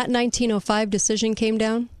when that 1905 decision came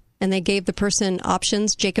down and they gave the person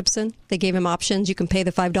options, Jacobson, they gave him options. You can pay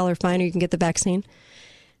the $5 fine or you can get the vaccine.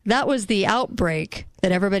 That was the outbreak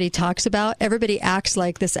that everybody talks about. Everybody acts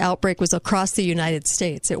like this outbreak was across the United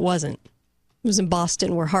States. It wasn't. It was in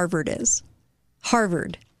Boston where Harvard is.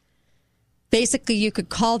 Harvard. Basically, you could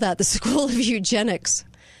call that the school of eugenics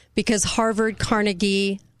because Harvard,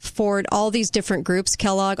 Carnegie, Ford, all these different groups,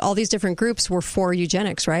 Kellogg, all these different groups were for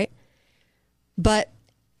eugenics, right? But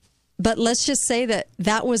let's just say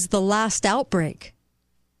that was the last outbreak.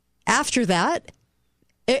 After that,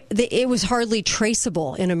 it was hardly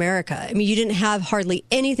traceable in America. I mean, you didn't have hardly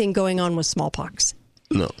anything going on with smallpox.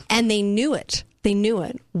 No. And they knew it. They knew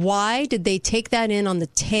it. Why did they take that in on the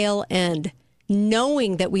tail end,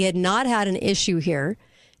 knowing that we had not had an issue here,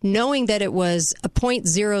 knowing that it was a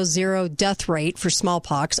 0.00 death rate for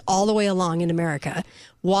smallpox all the way along in America?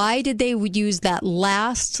 Why did they use that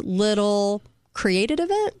last little created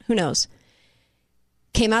event? Who knows?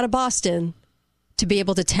 Came out of Boston to be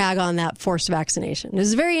able to tag on that forced vaccination. It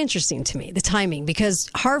was very interesting to me, the timing, because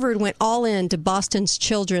Harvard went all in to Boston's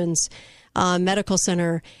Children's Medical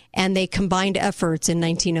Center, and they combined efforts in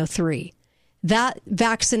 1903. That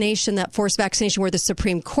vaccination, that forced vaccination where the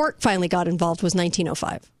Supreme Court finally got involved was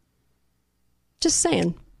 1905. Just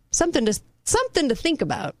saying. Something to think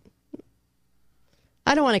about.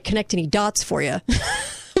 I don't want to connect any dots for you,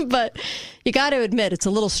 but you got to admit it's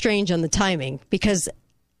a little strange on the timing because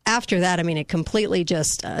after that, I mean, it completely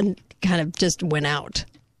just kind of just went out.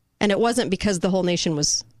 And it wasn't because the whole nation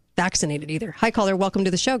was vaccinated either. Hi, caller. Welcome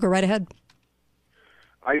to the show. Go right ahead.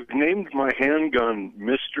 I've named my handgun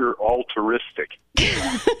Mr. Altruistic.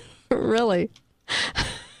 Really?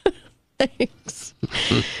 Thanks.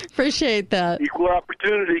 Appreciate that. Equal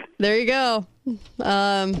opportunity. There you go.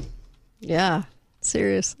 Yeah,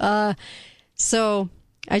 serious. So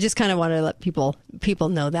I just kind of wanted to let people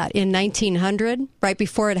know that in 1900, right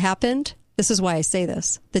before it happened, this is why I say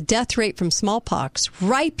this, the death rate from smallpox,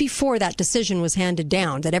 right before that decision was handed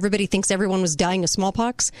down, that everybody thinks everyone was dying of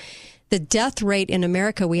smallpox, the death rate in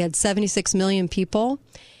America, we had 76 million people,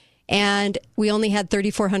 and we only had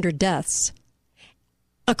 3,400 deaths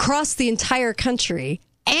across the entire country,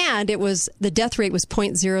 and the death rate was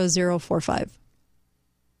 0.0045.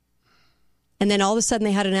 And then all of a sudden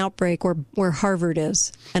they had an outbreak where Harvard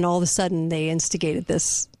is, and all of a sudden they instigated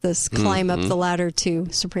this climb up the ladder to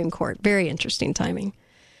Supreme Court. Very interesting timing.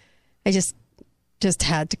 I just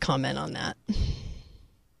had to comment on that.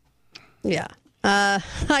 Yeah.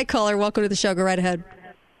 Hi, caller. Welcome to the show. Go right ahead.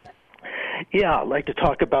 Yeah, I'd like to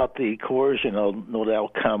talk about the coercion no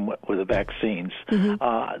doubt come with the vaccines.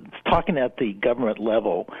 Talking at the government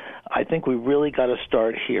level, I think we really got to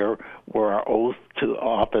start here where our oath to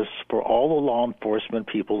office for all the law enforcement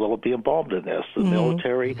people that will be involved in this, the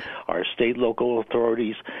military, our state, local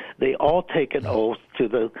authorities, they all take an oath to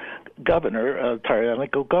the governor,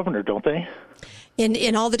 tyrannical governor, don't they?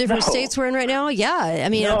 In all the different states we're in right now? Yeah. I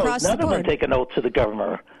mean, across the board. None of them take an oath to the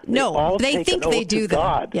governor. No, they think they do that.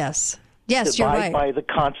 God. Yes. Yes, you're right. By the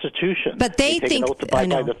Constitution. But they think an oath to abide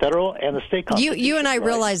by the federal and the state Constitution. You and I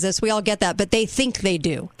realize this. We all get that. But they think they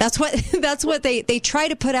do. That's what they try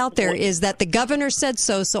to put out there is that the governor said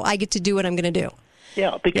so I get to do what I'm going to do.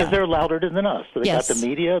 Yeah, because they're louder than us. They got the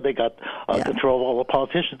media. They got control of all the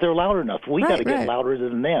politicians. They're louder enough. We got to get louder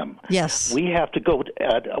than them. Yes. We have to go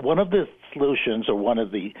one of the solutions or one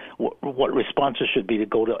of the what responses should be to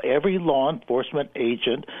go to every law enforcement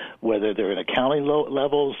agent, whether they're in a county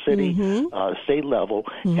level, city, state level,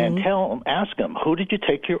 and ask them, who did you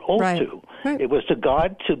take your oath to? It was to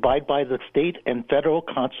God to abide by the state and federal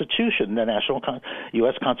Constitution, the national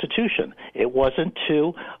U.S. Constitution. It wasn't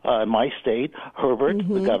to my state, Herbert,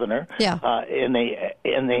 the governor, and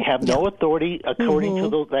they have no authority according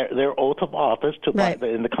to their oath of office to abide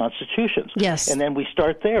in the Constitutions. Yes. And then we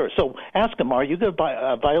start there. So ask them, are you going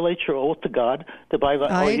to violate your oath to God? I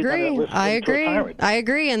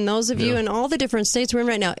agree. And those of you in all the different states we're in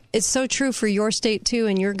right now, it's so true for your state, too,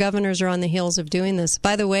 and your governors are on the heels of doing this.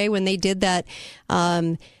 By the way, when they did that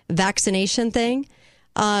vaccination thing,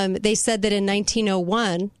 they said that in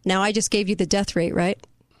 1901, now I just gave you the death rate, right?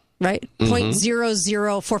 Right?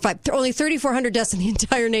 0.0045. Only 3,400 deaths in the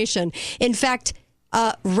entire nation. In fact,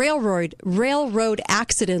 railroad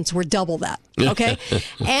accidents were double that. Okay.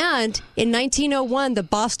 And in 1901, the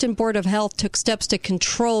Boston Board of Health took steps to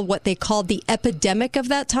control what they called the epidemic of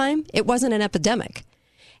that time. It wasn't an epidemic.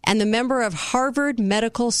 And the member of Harvard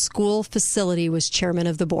Medical School facility was chairman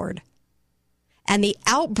of the board. And the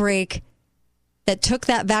outbreak that took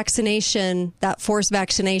that vaccination, that forced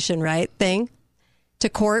vaccination, right, thing to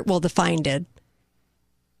court, well, the fine did.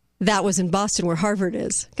 That was in Boston, where Harvard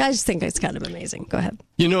is. I just think it's kind of amazing. Go ahead.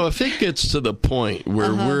 You know, if it gets to the point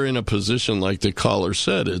where we're in a position like the caller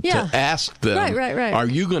said, to ask them, are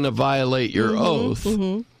you going to violate your oath?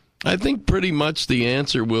 I think pretty much the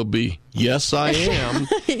answer will be, yes, I am.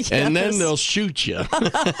 Yes. And then they'll shoot you.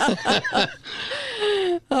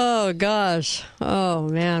 Oh, gosh. Oh,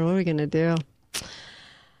 man, what are we going to do?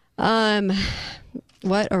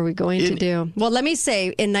 What are we going to do? Well, let me say,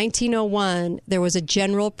 in 1901, there was a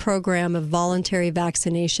general program of voluntary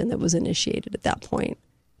vaccination that was initiated at that point.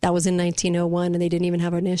 That was in 1901, and they didn't even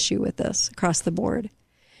have an issue with this across the board.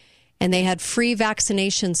 And they had free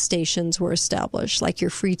vaccination stations were established, like your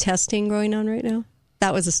free testing going on right now.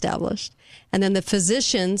 That was established. And then the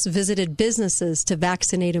physicians visited businesses to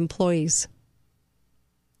vaccinate employees.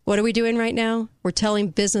 What are we doing right now? We're telling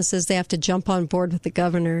businesses they have to jump on board with the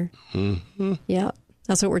governor. Yeah.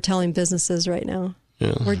 That's what we're telling businesses right now.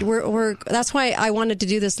 Yeah. We're that's why I wanted to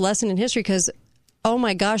do this lesson in history, because, oh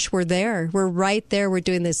my gosh, we're there. We're right there. We're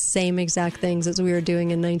doing the same exact things as we were doing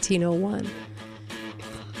in 1901.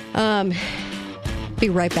 Be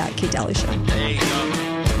right back. Kate Daly Show. There you go.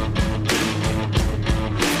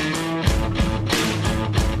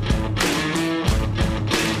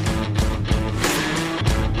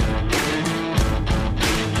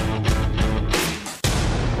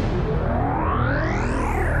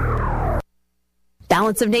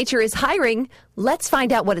 Balance of Nature is hiring. Let's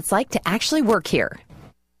find out what it's like to actually work here.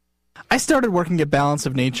 I started working at Balance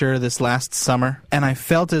of Nature this last summer, and I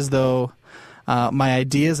felt as though my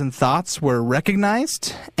ideas and thoughts were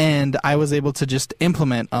recognized, and I was able to just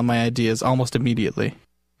implement on my ideas almost immediately.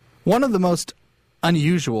 One of the most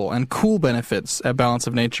unusual and cool benefits at Balance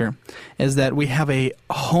of Nature is that we have a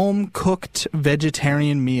home-cooked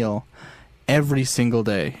vegetarian meal every single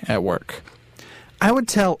day at work. I would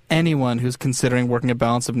tell anyone who's considering working at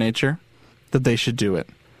Balance of Nature that they should do it.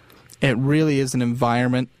 It really is an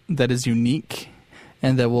environment that is unique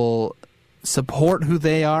and that will support who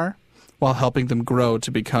they are while helping them grow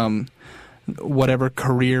to become whatever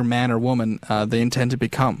career man or woman they intend to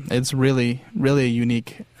become. It's really, really a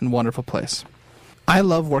unique and wonderful place. I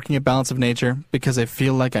love working at Balance of Nature because I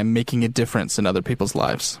feel like I'm making a difference in other people's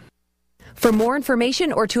lives. For more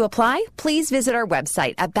information or to apply, please visit our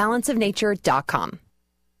website at balanceofnature.com.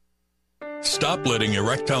 Stop letting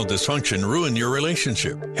erectile dysfunction ruin your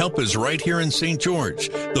relationship. Help is right here in St. George.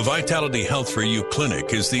 The Vitality Health for You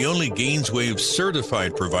Clinic is the only GainsWave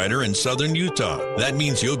certified provider in southern Utah. That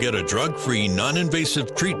means you'll get a drug-free,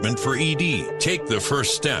 non-invasive treatment for ED. Take the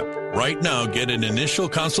first step. Right now, get an initial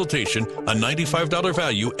consultation, a $95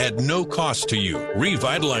 value at no cost to you.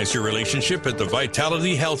 Revitalize your relationship at the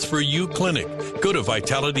Vitality Health for You Clinic. Go to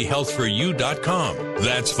vitalityhealthforyou.com.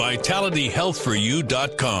 That's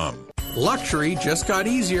vitalityhealthforyou.com. Luxury just got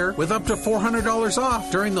easier with up to $400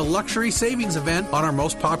 off during the Luxury Savings Event on our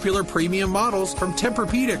most popular premium models from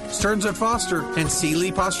Tempur-Pedic, Stearns & Foster, and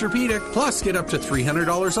Sealy Posturepedic. Plus, get up to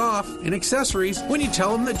 $300 off in accessories when you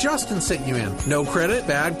tell them that Justin sent you in. No credit,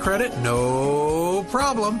 bad credit, no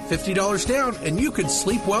problem. $50 down, and you could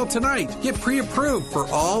sleep well tonight. Get pre-approved for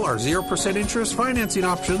all our 0% interest financing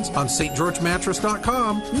options on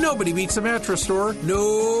stgeorgemattress.com. Nobody beats a mattress store.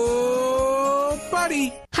 Nobody.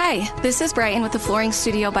 Hi, this is Brighton with the Flooring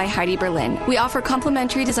Studio by Heidi Berlin. We offer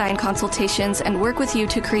complimentary design consultations and work with you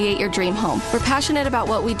to create your dream home. We're passionate about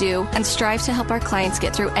what we do and strive to help our clients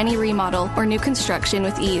get through any remodel or new construction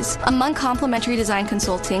with ease. Among complimentary design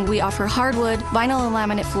consulting, we offer hardwood, vinyl and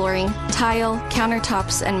laminate flooring, tile,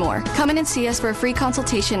 countertops, and more. Come in and see us for a free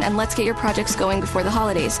consultation and let's get your projects going before the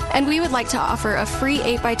holidays. And we would like to offer a free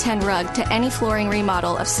 8x10 rug to any flooring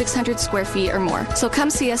remodel of 600 square feet or more. So come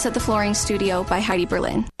see us at the Flooring Studio by Heidi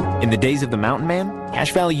Berlin. In the days of the Mountain Man,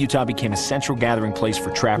 Cache Valley, Utah became a central gathering place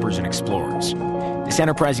for trappers and explorers. This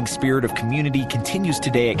enterprising spirit of community continues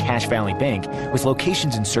today at Cache Valley Bank with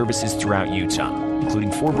locations and services throughout Utah,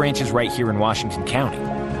 including 4 branches right here in Washington County.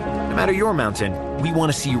 No matter your mountain, we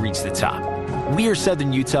want to see you reach the top. We are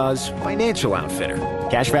Southern Utah's financial outfitter.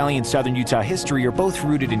 Cache Valley and Southern Utah history are both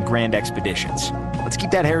rooted in grand expeditions. Let's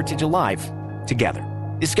keep that heritage alive together.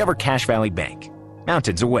 Discover Cache Valley Bank.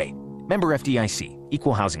 Mountains await. Member FDIC.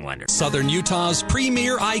 Equal housing lender. Southern Utah's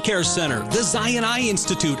premier eye care center, the Zion Eye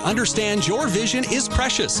Institute, understands your vision is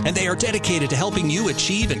precious, and they are dedicated to helping you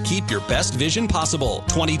achieve and keep your best vision possible.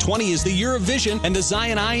 2020 is the year of vision, and the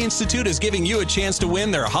Zion Eye Institute is giving you a chance to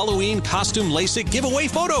win their Halloween costume LASIK giveaway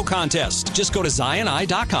photo contest. Just go to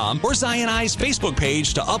ZionEye.com or Zion Eye's Facebook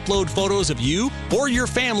page to upload photos of you or your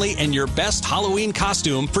family and your best Halloween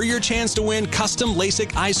costume for your chance to win custom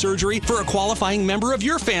LASIK eye surgery for a qualifying member of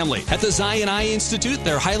your family. At the Zion Eye Institute,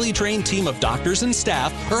 their highly trained team of doctors and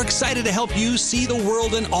staff are excited to help you see the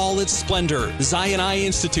world in all its splendor. Zion Eye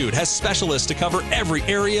Institute has specialists to cover every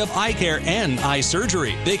area of eye care and eye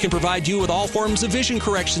surgery. They can provide you with all forms of vision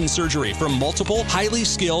correction surgery from multiple, highly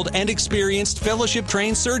skilled and experienced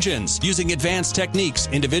fellowship-trained surgeons using advanced techniques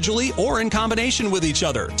individually or in combination with each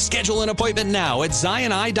other. Schedule an appointment now at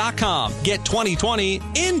ZionEye.com. Get 2020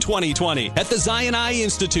 in 2020 at the Zion Eye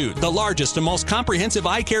Institute, the largest and most comprehensive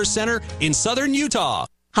eye care center in Southern Utah.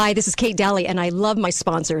 Hi, this is Kate Daly, and I love my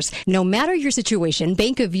sponsors. No matter your situation,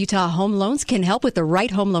 Bank of Utah Home Loans can help with the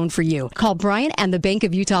right home loan for you. Call Brian and the Bank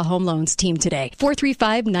of Utah Home Loans team today.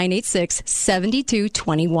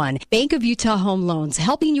 435-986-7221. Bank of Utah Home Loans,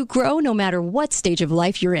 helping you grow no matter what stage of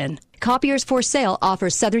life you're in. Copiers for Sale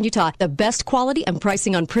offers Southern Utah the best quality and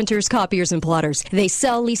pricing on printers, copiers, and plotters. They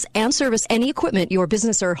sell, lease, and service any equipment your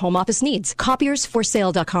business or home office needs.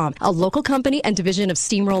 CopiersForSale.com, a local company and division of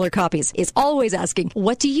Steamroller Copies, is always asking,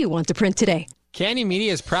 what do you want to print today? Canyon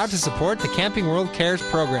Media is proud to support the Camping World Cares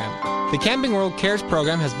program. The Camping World Cares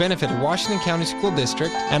program has benefited Washington County School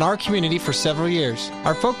District and our community for several years.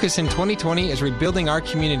 Our focus in 2020 is rebuilding our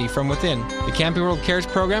community from within. The Camping World Cares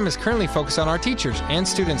program is currently focused on our teachers and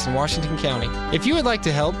students in Washington County. If you would like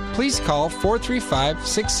to help, please call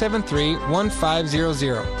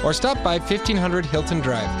 435-673-1500 or stop by 1500 Hilton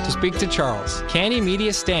Drive to speak to Charles. Canyon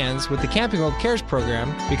Media stands with the Camping World Cares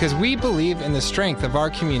program because we believe in the strength of our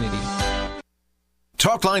community.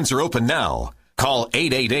 Talk lines are open now. Call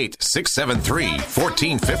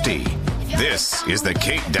 888-673-1450. This is the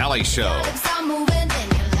Kate Daly Show.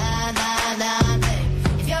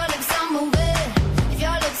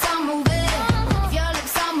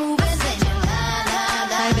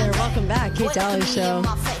 Hi there, welcome back. Kate Daly Show.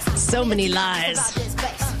 So many lies.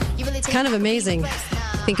 It's kind of amazing.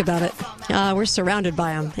 Think about it. We're surrounded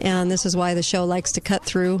by them, and this is why the show likes to cut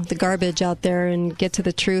through the garbage out there and get to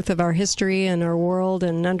the truth of our history and our world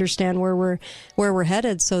and understand where we're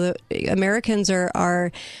headed. So that Americans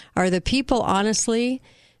are the people, honestly,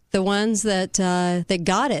 the ones that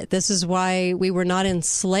got it. This is why we were not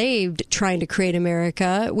enslaved trying to create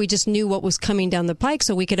America. We just knew what was coming down the pike,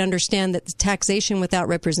 so we could understand that the taxation without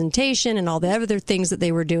representation and all the other things that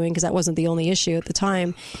they were doing, because that wasn't the only issue at the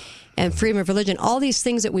time. And freedom of religion, all these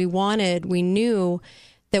things that we wanted, we knew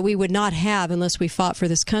that we would not have unless we fought for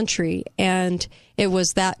this country. And it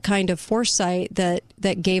was that kind of foresight that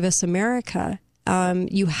gave us America.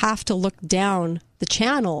 You have to look down the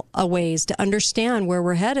channel a ways to understand where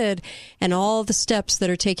we're headed and all the steps that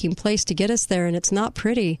are taking place to get us there. And it's not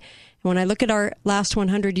pretty. When I look at our last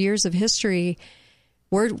 100 years of history,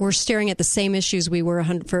 we're staring at the same issues we were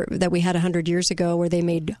that we had 100 years ago, where they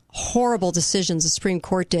made horrible decisions. The Supreme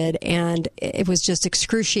Court did, and it was just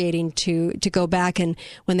excruciating to go back. And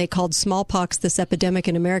when they called smallpox this epidemic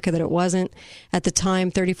in America, that it wasn't at the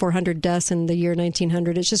time, 3,400 deaths in the year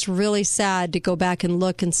 1900. It's just really sad to go back and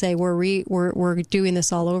look and say we're doing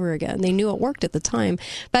this all over again. They knew it worked at the time.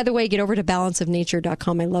 By the way, get over to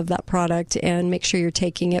balanceofnature.com. I love that product, and make sure you're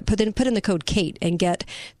taking it. Put in the code Kate and get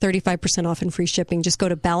 35% off and free shipping. Just go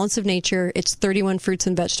to Balance of Nature. It's 31 fruits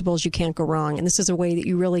and vegetables. You can't go wrong. And this is a way that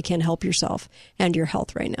you really can help yourself and your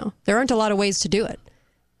health right now. There aren't a lot of ways to do it.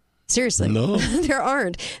 Seriously. No. There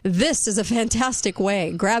aren't. This is a fantastic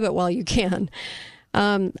way. Grab it while you can.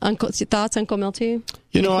 Thoughts, Uncle Milty?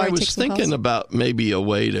 You know, I was thinking about maybe a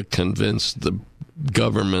way to convince the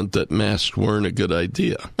government that masks weren't a good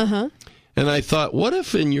idea. Uh-huh. And I thought, what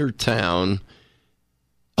if in your town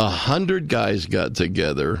 100 guys got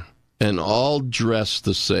together and all dressed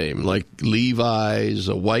the same, like Levi's,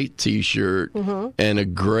 a white T-shirt, and a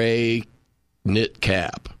gray knit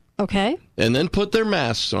cap. Okay. And then put their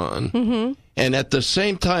masks on. And at the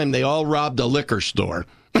same time, they all robbed a liquor store.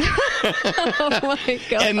 Oh, my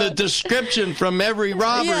God. And the description from every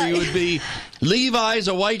robbery would be Levi's,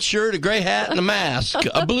 a white shirt, a gray hat, and a mask,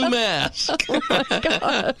 a blue mask. Oh, my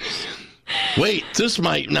God. Wait, this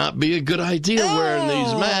might not be a good idea wearing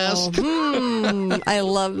these masks. I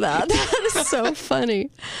love that. That is so funny.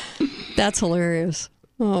 That's hilarious.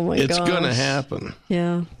 Oh, my God. It's going to happen.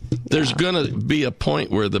 Yeah. There's going to be a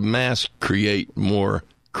point where the masks create more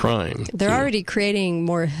crime. They're already creating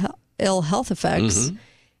more ill health effects,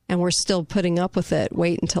 and we're still putting up with it.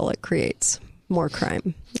 Wait until it creates more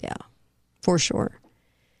crime. Yeah, for sure.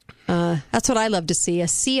 That's what I love to see. A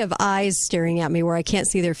sea of eyes staring at me where I can't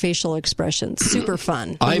see their facial expressions. Super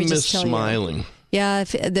fun. I miss smiling. Yeah,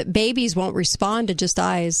 the babies won't respond to just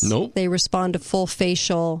eyes. Nope. They respond to full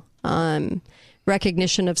facial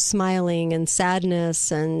recognition of smiling and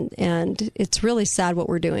sadness, and it's really sad what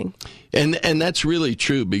we're doing. And that's really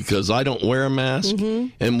true because I don't wear a mask,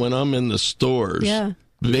 and when I'm in the stores,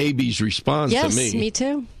 babies respond to me. Yes, me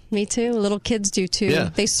too. Me too. Little kids do too. Yeah.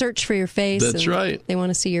 They search for your face. That's right. They want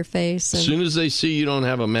to see your face. As soon as they see you don't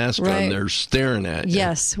have a mask on, they're staring at you.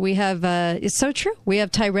 Yes, we have. It's so true. We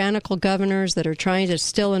have tyrannical governors that are trying to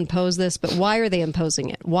still impose this, but why are they imposing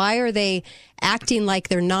it? Why are they acting like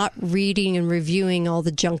they're not reading and reviewing all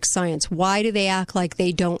the junk science? Why do they act like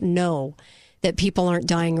they don't know that people aren't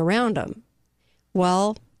dying around them?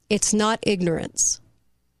 Well, it's not ignorance.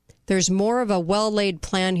 There's more of a well-laid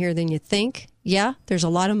plan here than you think. Yeah, there's a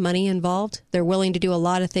lot of money involved. They're willing to do a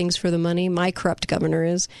lot of things for the money. My corrupt governor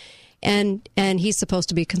is. And he's supposed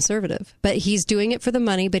to be conservative. But he's doing it for the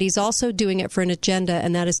money, but he's also doing it for an agenda,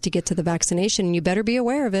 and that is to get to the vaccination. And you better be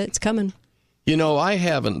aware of it. It's coming. You know, I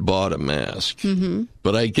haven't bought a mask,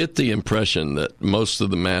 but I get the impression that most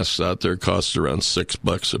of the masks out there cost around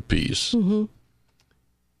 $6 a piece.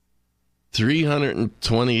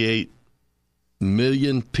 328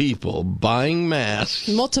 million people buying masks.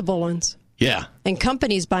 Multiple ones. Yeah. And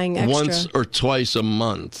companies buying extra. Once or twice a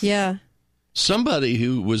month. Yeah. Somebody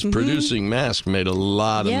who was producing masks made a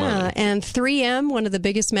lot of money. Yeah, and 3M, one of the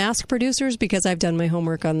biggest mask producers, because I've done my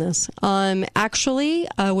homework on this, actually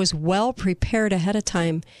was well prepared ahead of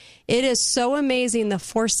time. It is so amazing the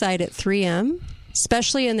foresight at 3M,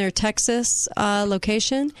 especially in their Texas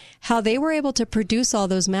location, how they were able to produce all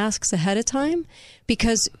those masks ahead of time.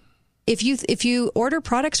 Because if you order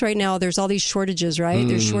products right now, there's all these shortages, right?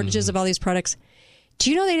 There's shortages of all these products. Do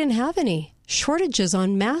you know they didn't have any shortages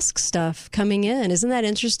on mask stuff coming in? Isn't that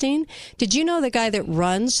interesting? Did you know the guy that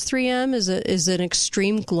runs 3M is an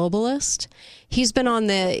extreme globalist? He's been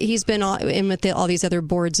in with all these other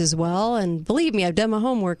boards as well. And believe me, I've done my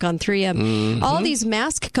homework on 3M. All these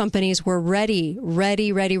mask companies were ready.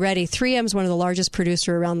 3M is one of the largest producers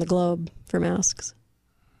around the globe for masks.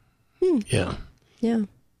 Yeah. Yeah.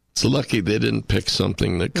 It's lucky they didn't pick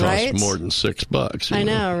something that cost more than $6. I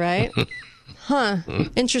know, right? Huh.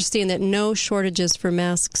 Interesting that no shortages for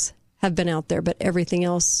masks have been out there, but everything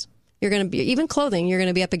else, you're going to be, even clothing, you're going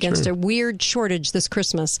to be up against a weird shortage this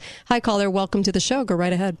Christmas. Hi, caller. Welcome to the show. Go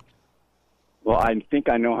right ahead. Well, I think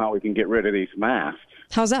I know how we can get rid of these masks.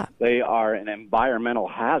 How's that? They are an environmental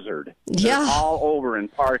hazard. They're all over in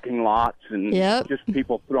parking lots and just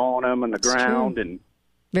people throwing them on the ground and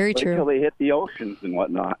very true. Until they hit the oceans and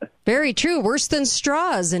whatnot. Very true. Worse than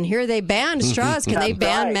straws. And here they banned straws. Can they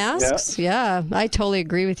ban masks? Yeah, I totally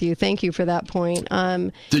agree with you. Thank you for that point.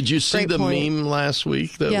 Did you see the meme last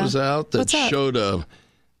week that was out that showed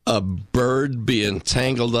a bird being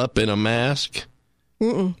tangled up in a mask?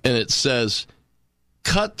 And it says,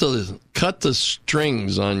 cut the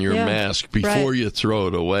strings on your mask before you throw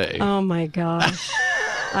it away. Oh, my gosh.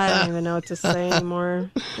 I don't even know what to say anymore.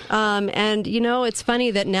 And, you know, it's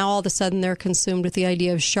funny that now all of a sudden they're consumed with the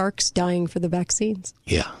idea of sharks dying for the vaccines.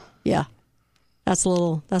 Yeah. Yeah. That's a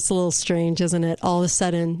little strange, isn't it? All of a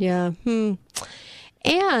sudden. Yeah.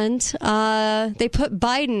 And they put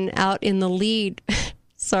Biden out in the lead.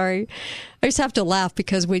 Sorry. I just have to laugh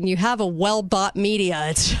because when you have a well-bought media,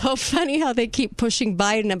 it's so funny how they keep pushing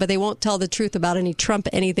Biden, but they won't tell the truth about any Trump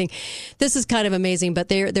anything. This is kind of amazing, but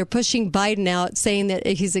they're pushing Biden out, saying that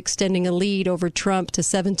he's extending a lead over Trump to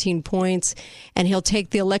 17 points, and he'll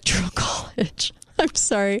take the Electoral College. I'm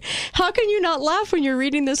sorry. How can you not laugh when you're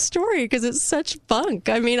reading this story? Because it's such bunk.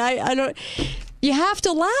 I mean, I don't... You have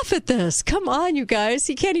to laugh at this. Come on, you guys.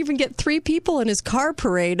 He can't even get 3 people in his car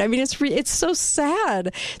parade. I mean, it's so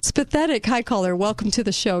sad. It's pathetic. Hi, caller. Welcome to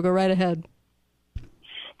the show. Go right ahead.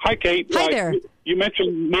 Hi, Kate. Hi there. You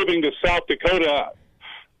mentioned moving to South Dakota.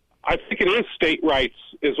 I think it is state rights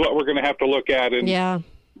is what we're going to have to look at. And,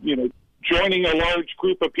 you know, joining a large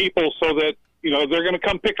group of people so that, you know, they're going to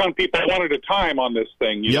come pick on people one at a time on this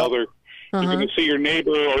thing. You know, You're going to see your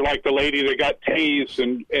neighbor, or like the lady that got tased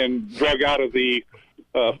and drug out of the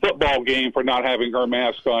football game for not having her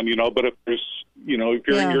mask on, But if there's, if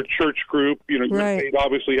you're in your church group, your state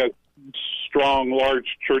obviously has strong,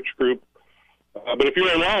 large church group. But if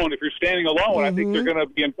you're alone, if you're standing alone, I think you're going to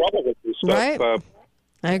be in trouble with this stuff. Right.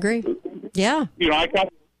 I agree. Yeah.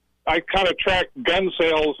 I kind of track gun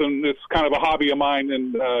sales, and it's kind of a hobby of mine.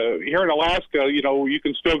 And here in Alaska, you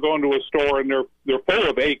can still go into a store, and they're full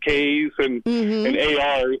of AKs and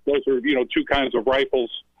ARs. Those are two kinds of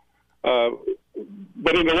rifles.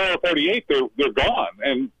 But in the lower 48, they're gone,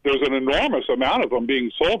 and there's an enormous amount of them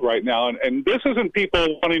being sold right now. And this isn't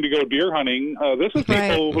people wanting to go deer hunting. This is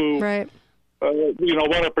people who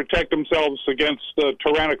want to protect themselves against the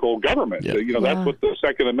tyrannical government. That's what the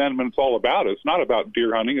Second Amendment's all about. It's not about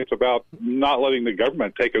deer hunting. It's about not letting the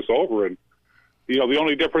government take us over. And the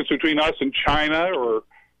only difference between us and China or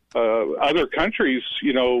other countries,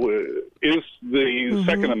 is the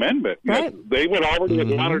Second Amendment. Right. They would already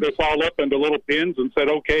have rounded us all up into little pins and said,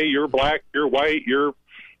 "Okay, you're black, you're white, you're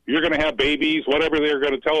going to have babies," whatever they're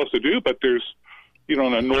going to tell us to do. But there's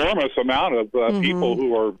an enormous amount of people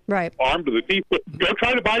who are armed to the teeth. Go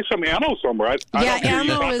try to buy some ammo somewhere. I don't hear you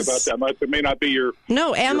talk about that much. It may not be your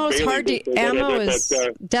ammo is hard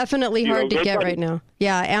to definitely hard to get right now.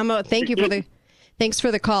 Yeah, ammo. Thanks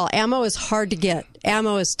for the call. Ammo is hard to get.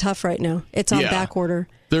 Ammo is tough right now. It's on back order.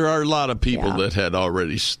 There are a lot of people that had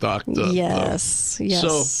already stocked up. Yes.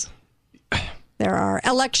 So there are.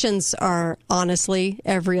 Elections are, honestly,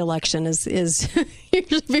 every election is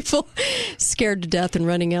usually people scared to death and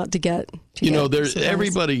running out to get. There's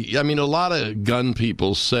everybody. I mean, a lot of gun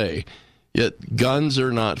people say, yet guns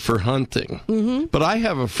are not for hunting. Mm-hmm. But I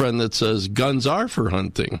have a friend that says guns are for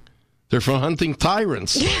hunting. They're for hunting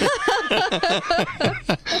tyrants.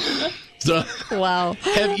 So, wow.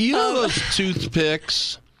 Have you those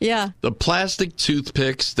toothpicks? Yeah. The plastic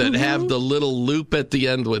toothpicks that have the little loop at the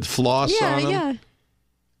end with floss on them? Yeah.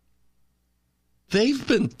 They've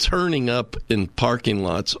been turning up in parking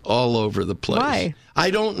lots all over the place. Why?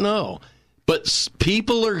 I don't know. But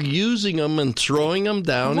people are using them and throwing them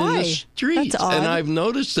down in the streets. That's odd. And I've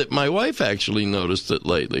noticed it. My wife actually noticed it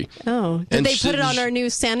lately. Oh. Did they put it on our new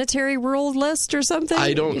sanitary rule list or something?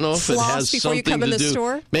 I don't know if it has something to do.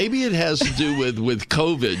 Store? Maybe it has to do with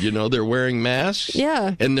COVID. They're wearing masks.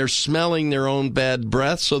 Yeah. And they're smelling their own bad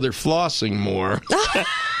breath, so they're flossing more.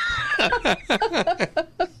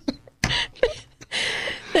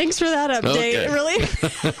 Thanks for that update.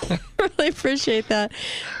 Okay. Really appreciate that.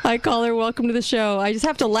 Hi, caller. Welcome to the show. I just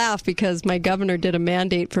have to laugh because my governor did a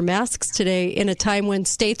mandate for masks today in a time when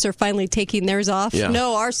states are finally taking theirs off. Yeah.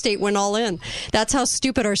 No, our state went all in. That's how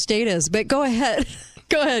stupid our state is. But go ahead.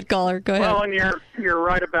 Go ahead, caller. Go ahead. Well, and you're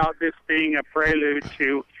right about this being a prelude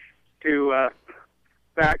to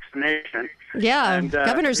vaccination. Yeah, and,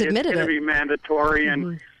 governors admitted it. It's going to be mandatory,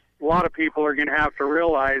 and a lot of people are going to have to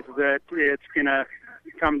realize that it's going to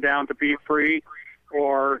come down to be free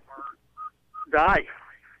or die.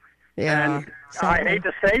 Yeah, and I hate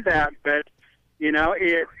to say that, but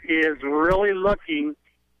it is really looking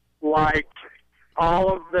like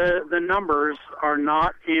all of the numbers are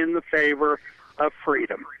not in the favor of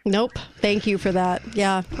freedom. Nope. Thank you for that.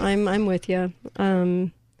 Yeah, I'm with you.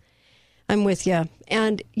 I'm with you.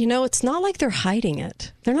 And it's not like they're hiding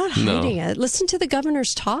it. They're not hiding it. Listen to the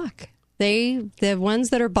governors talk. The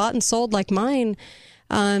ones that are bought and sold like mine,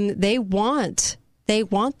 they want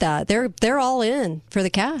that. They're all in for the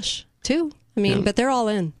cash too. But they're all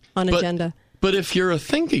in on agenda. But if you're a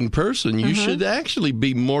thinking person, you should actually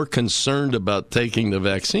be more concerned about taking the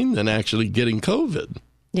vaccine than actually getting COVID.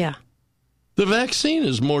 Yeah. The vaccine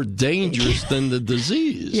is more dangerous than the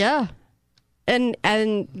disease. Yeah. And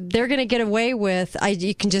they're going to get away with,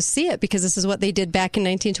 you can just see it because this is what they did back in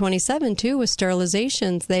 1927 too with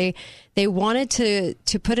sterilizations. They wanted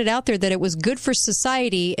to put it out there that it was good for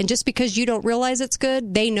society, and just because you don't realize it's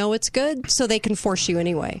good, they know it's good, so they can force you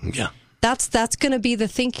anyway. Yeah. That's going to be the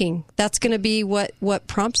thinking. That's going to be what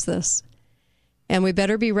prompts this. And we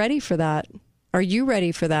better be ready for that. Are you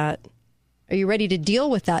ready for that? Are you ready to deal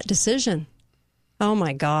with that decision? Oh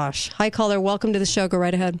my gosh. Hi, caller. Welcome to the show. Go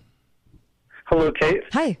right ahead. Hello, Kate.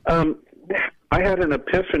 Hi. I had an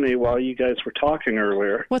epiphany while you guys were talking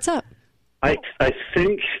earlier. What's up? I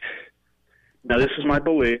think, now this is my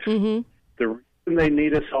belief, the reason they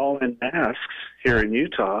need us all in masks here in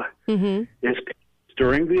Utah is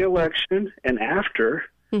during the election and after,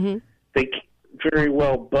 they can't very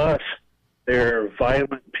well bust their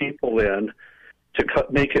violent people in to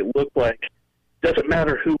make it look like it doesn't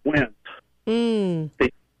matter who wins. The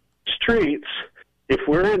streets, if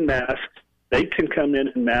we're in masks, they can come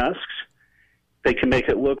in masks They can make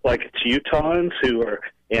it look like it's Utahns who are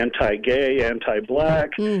anti-gay,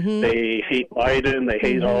 anti-black. Mm-hmm. They hate Biden. They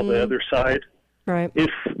hate all the other side. Right.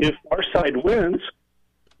 If our side wins,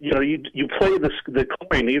 you play the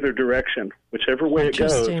coin either direction, whichever way it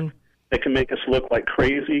goes. They can make us look like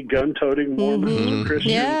crazy gun-toting Mormons or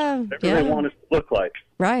Christians, whatever they want us to look like.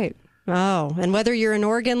 Right. Oh, and whether you're in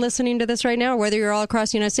Oregon listening to this right now, or whether you're all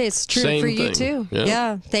across the United States, it's true for you too.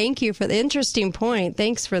 Yeah. Thank you for the interesting point.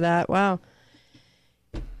 Thanks for that. Wow.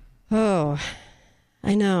 Oh,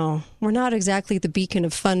 I know. We're not exactly the beacon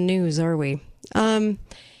of fun news, are we? I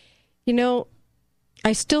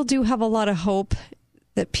still do have a lot of hope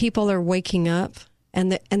that people are waking up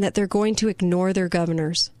and that they're going to ignore their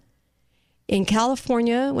governors. In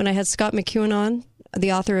California, when I had Scott McEwen on,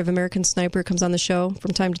 the author of American Sniper, comes on the show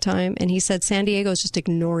from time to time, and he said San Diego is just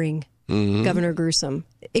ignoring Governor Newsom,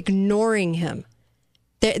 ignoring him.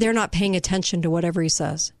 They're not paying attention to whatever he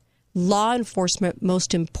says. Law enforcement,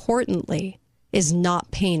 most importantly, is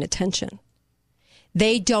not paying attention.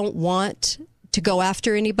 They don't want to go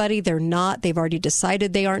after anybody. They're not. They've already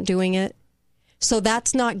decided they aren't doing it. So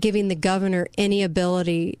that's not giving the governor any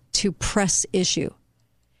ability to press issue.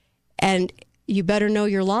 And you better know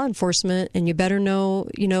your law enforcement, and you better know,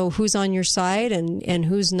 who's on your side and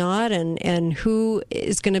who's not, and who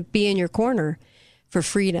is going to be in your corner for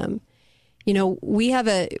freedom. We have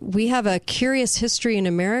a curious history in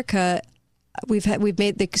America.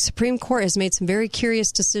 The Supreme Court has made some very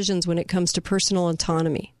curious decisions when it comes to personal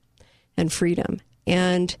autonomy and freedom.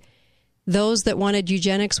 And those that wanted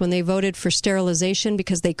eugenics, when they voted for sterilization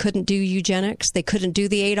because they couldn't do eugenics, they couldn't do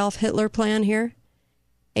the Adolf Hitler plan here.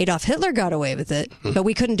 Adolf Hitler got away with it, but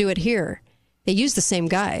we couldn't do it here. They used the same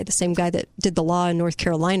guy that did the law in North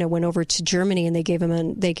Carolina, went over to Germany, and they gave him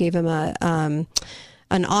an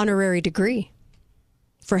honorary degree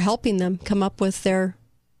for helping them come up with their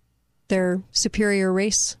superior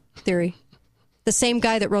race theory. The same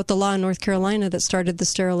guy that wrote the law in North Carolina that started the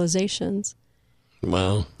sterilizations.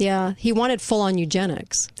 Wow. Yeah, he wanted full-on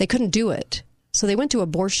eugenics. They couldn't do it, so they went to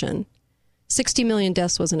abortion. 60 million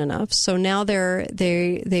deaths wasn't enough, so now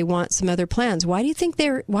they want some other plans. Why do you think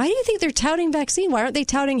they're touting vaccine? Why aren't they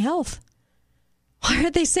touting health? Why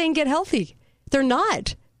aren't they saying get healthy? They're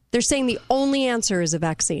not. They're saying the only answer is a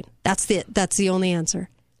vaccine. That's the only answer.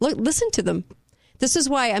 Look, listen to them. This is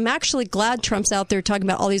why I'm actually glad Trump's out there talking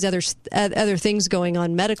about all these other things going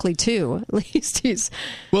on medically too. At least he's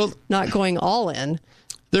not going all in.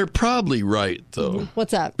 They're probably right, though.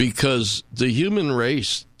 What's that? Because the human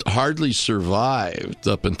race hardly survived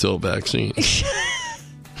up until vaccine.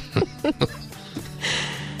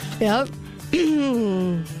 Yep.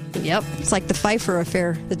 Yep. It's like the Pfeiffer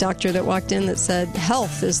affair. The doctor that walked in that said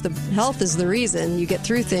health is the reason you get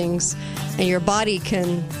through things, and your body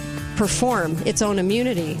can perform its own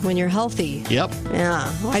immunity when you're healthy. Yep. Yeah.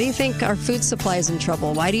 Why do you think our food supply is in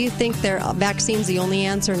trouble? Why do you think their vaccine's the only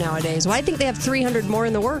answer nowadays? Why do you think they have 300 more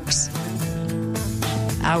in the works?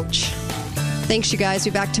 Ouch. Thanks, you guys. Be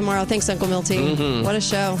back tomorrow. Thanks, Uncle Milty. Mm-hmm. What a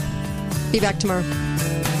show. Be back tomorrow.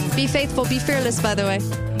 Be faithful. Be fearless, by the way.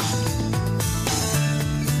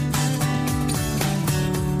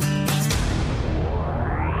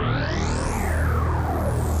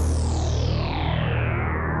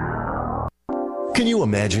 Can you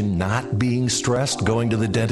imagine not being stressed going to the dentist?